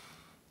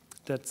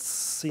 that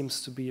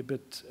seems to be a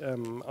bit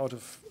out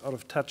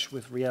of touch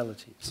with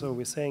reality. So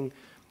we're saying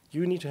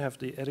you need to have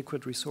the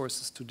adequate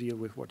resources to deal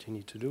with what you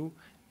need to do.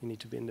 You need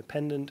to be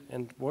independent,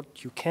 and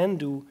what you can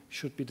do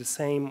should be the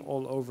same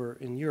all over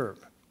in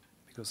Europe,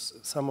 because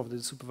some of the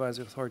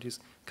supervisory authorities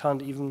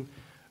can't even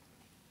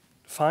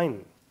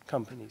fine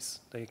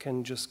companies. They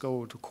can just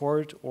go to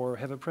court or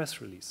have a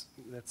press release.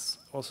 That's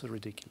also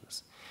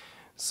ridiculous.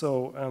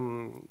 So,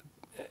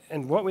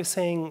 and what we're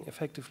saying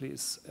effectively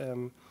is,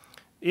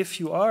 if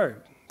you are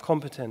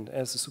competent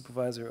as a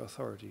supervisory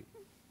authority,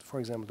 for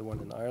example, the one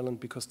in Ireland,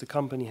 because the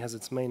company has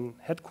its main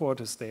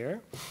headquarters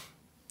there,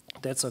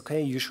 that's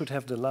okay. You should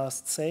have the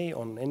last say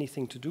on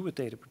anything to do with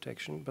data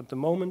protection. But the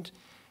moment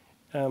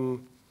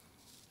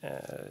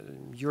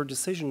your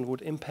decision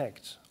would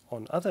impact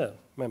on other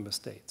member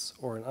states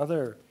or on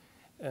other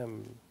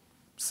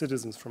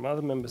citizens from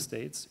other member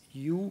states,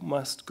 you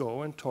must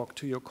go and talk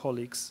to your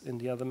colleagues in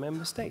the other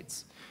member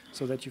states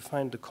so that you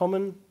find the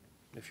common,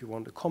 if you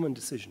want, a common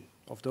decision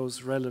of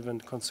those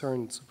relevant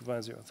concerned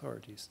supervisory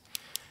authorities.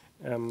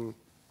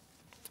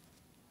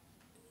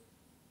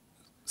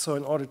 So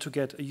in order to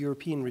get a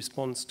European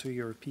response to a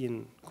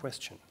European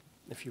question,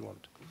 if you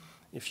want.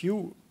 If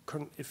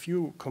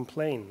you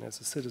complain as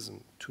a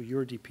citizen to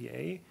your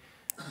DPA,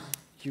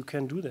 you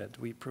can do that.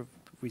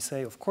 We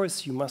say, of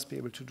course, you must be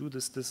able to do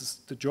this. This is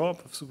the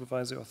job of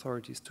supervisory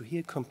authorities, to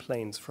hear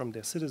complaints from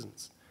their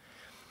citizens.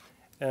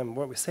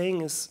 What we're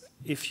saying is,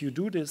 if you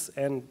do this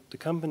and the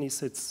company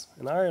sits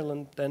in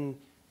Ireland, then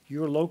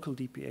your local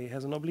DPA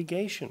has an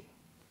obligation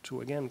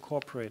to, again,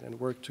 cooperate and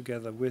work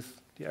together with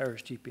the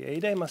Irish DPA.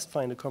 They must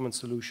find a common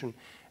solution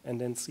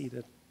and then see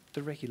that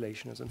the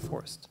regulation is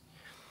enforced.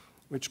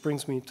 Which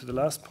brings me to the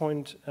last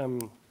point,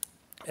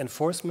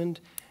 enforcement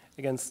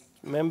against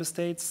member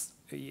states.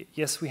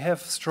 Yes, we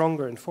have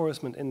stronger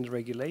enforcement in the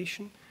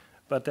regulation,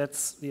 but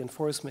that's the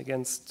enforcement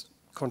against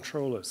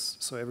controllers,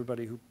 so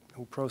everybody who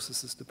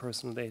processes the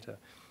personal data.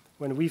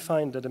 When we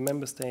find that a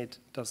member state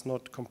does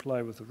not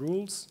comply with the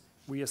rules,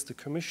 we as the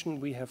Commission,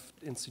 we have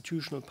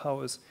institutional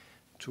powers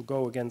to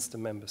go against the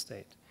member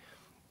state.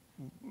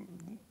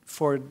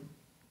 For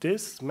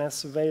this mass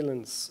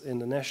surveillance in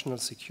the national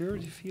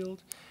security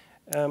field,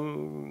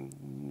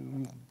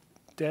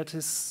 that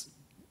is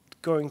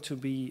going to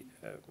be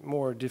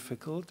more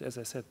difficult. As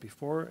I said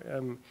before,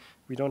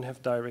 we don't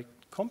have direct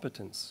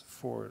competence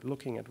for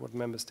looking at what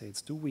member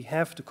states do. We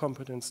have the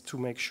competence to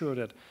make sure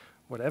that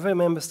whatever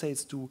member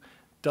states do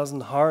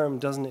doesn't harm,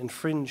 doesn't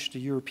infringe the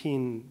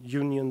European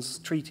Union's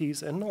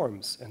treaties and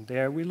norms. And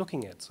there we're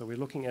looking at. So we're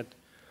looking at,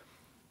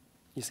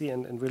 you see,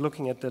 and we're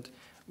looking at that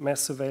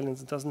mass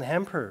surveillance doesn't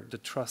hamper the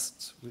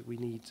trust we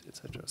need,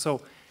 etc.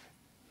 So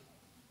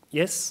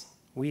yes,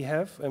 we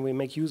have, and we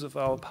make use of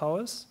our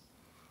powers.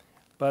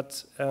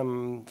 But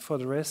for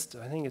the rest,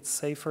 I think it's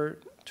safer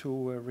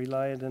to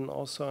rely then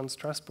also on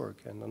Strasbourg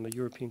and on the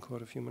European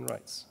Court of Human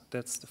Rights.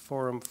 That's the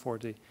forum for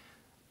the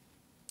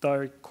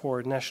direct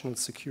core national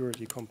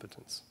security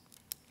competence.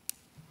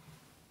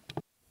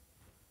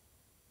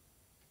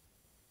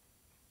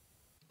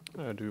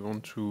 Do you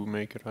want to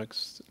make a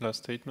last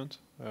statement?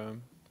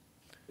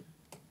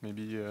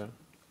 Maybe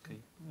okay.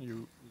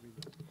 You.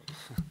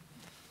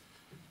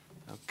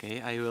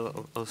 Okay, I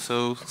will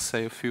also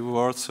say a few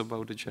words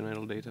about the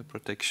General Data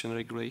Protection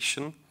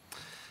Regulation.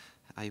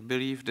 I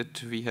believe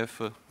that we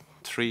have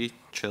 3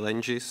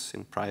 challenges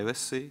in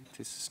privacy.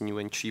 This is new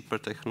and cheaper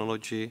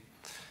technology,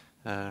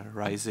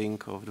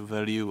 rising of the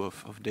value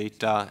of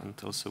data, and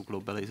also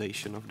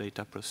globalization of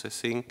data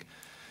processing.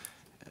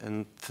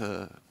 And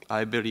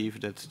I believe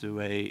that the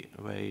way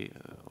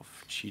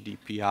of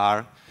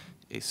GDPR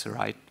is a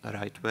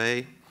right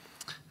way.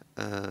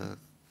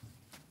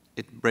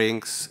 It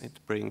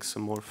brings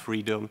more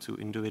freedom to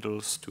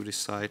individuals to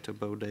decide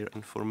about their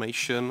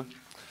information,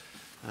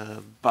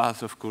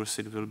 but of course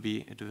it will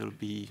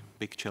be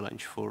big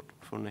challenge for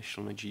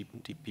national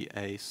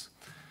DPAs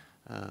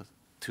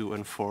to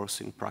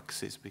enforce in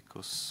practice,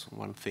 because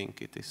one thing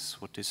it is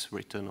what is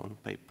written on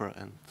paper,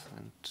 and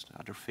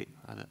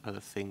other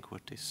thing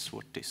what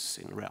is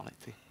in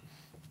reality.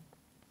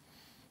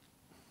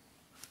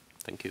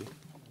 Thank you.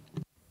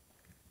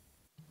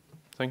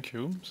 Thank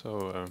you.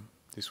 So.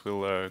 This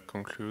will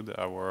conclude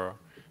our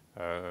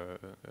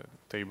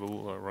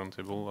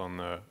roundtable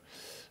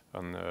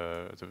on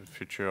the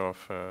future of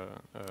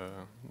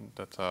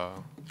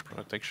data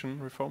protection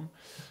reform.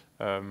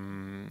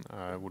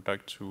 I would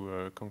like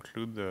to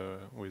conclude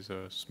with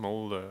a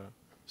small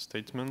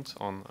statement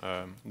on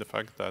the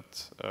fact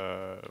that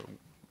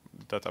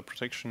data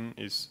protection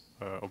is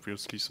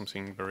obviously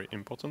something very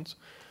important,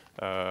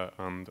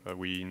 and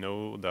we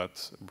know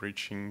that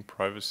breaching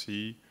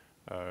privacy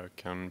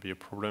can be a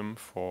problem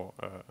for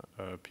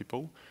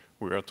people.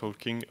 We are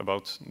talking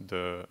about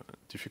the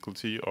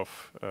difficulty of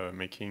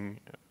making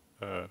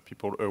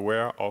people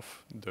aware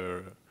of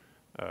the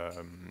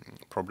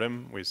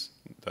problem with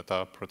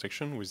data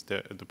protection, with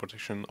the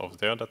protection of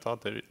their data,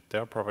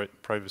 their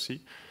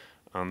privacy,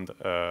 and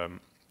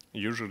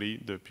usually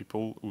the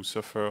people who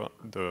suffer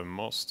the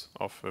most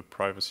of a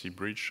privacy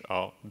breach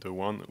are the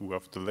ones who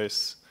have the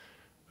less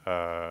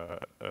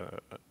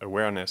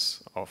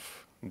awareness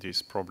of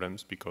these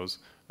problems, because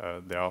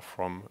they are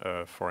from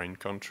a foreign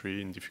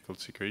country in difficult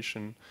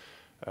situation,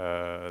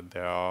 they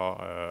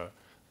are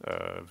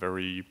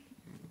very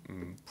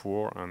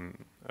poor, and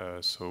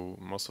so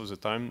most of the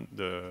time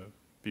the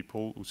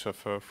people who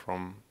suffer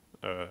from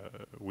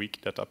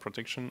weak data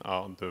protection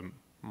are the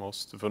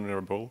most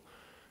vulnerable.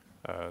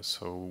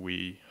 So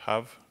we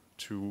have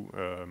to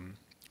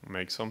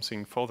make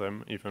something for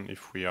them, even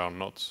if we are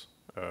not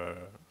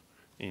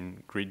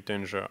in great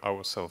danger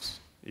ourselves,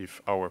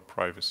 if our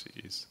privacy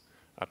is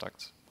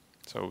attacked.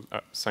 So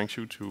thank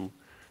you to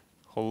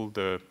all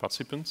the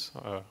participants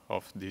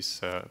of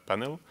this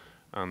panel,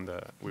 and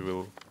we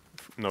will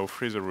now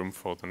free the room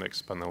for the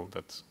next panel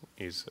that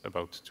is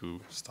about to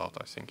start,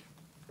 I think.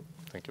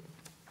 Thank you.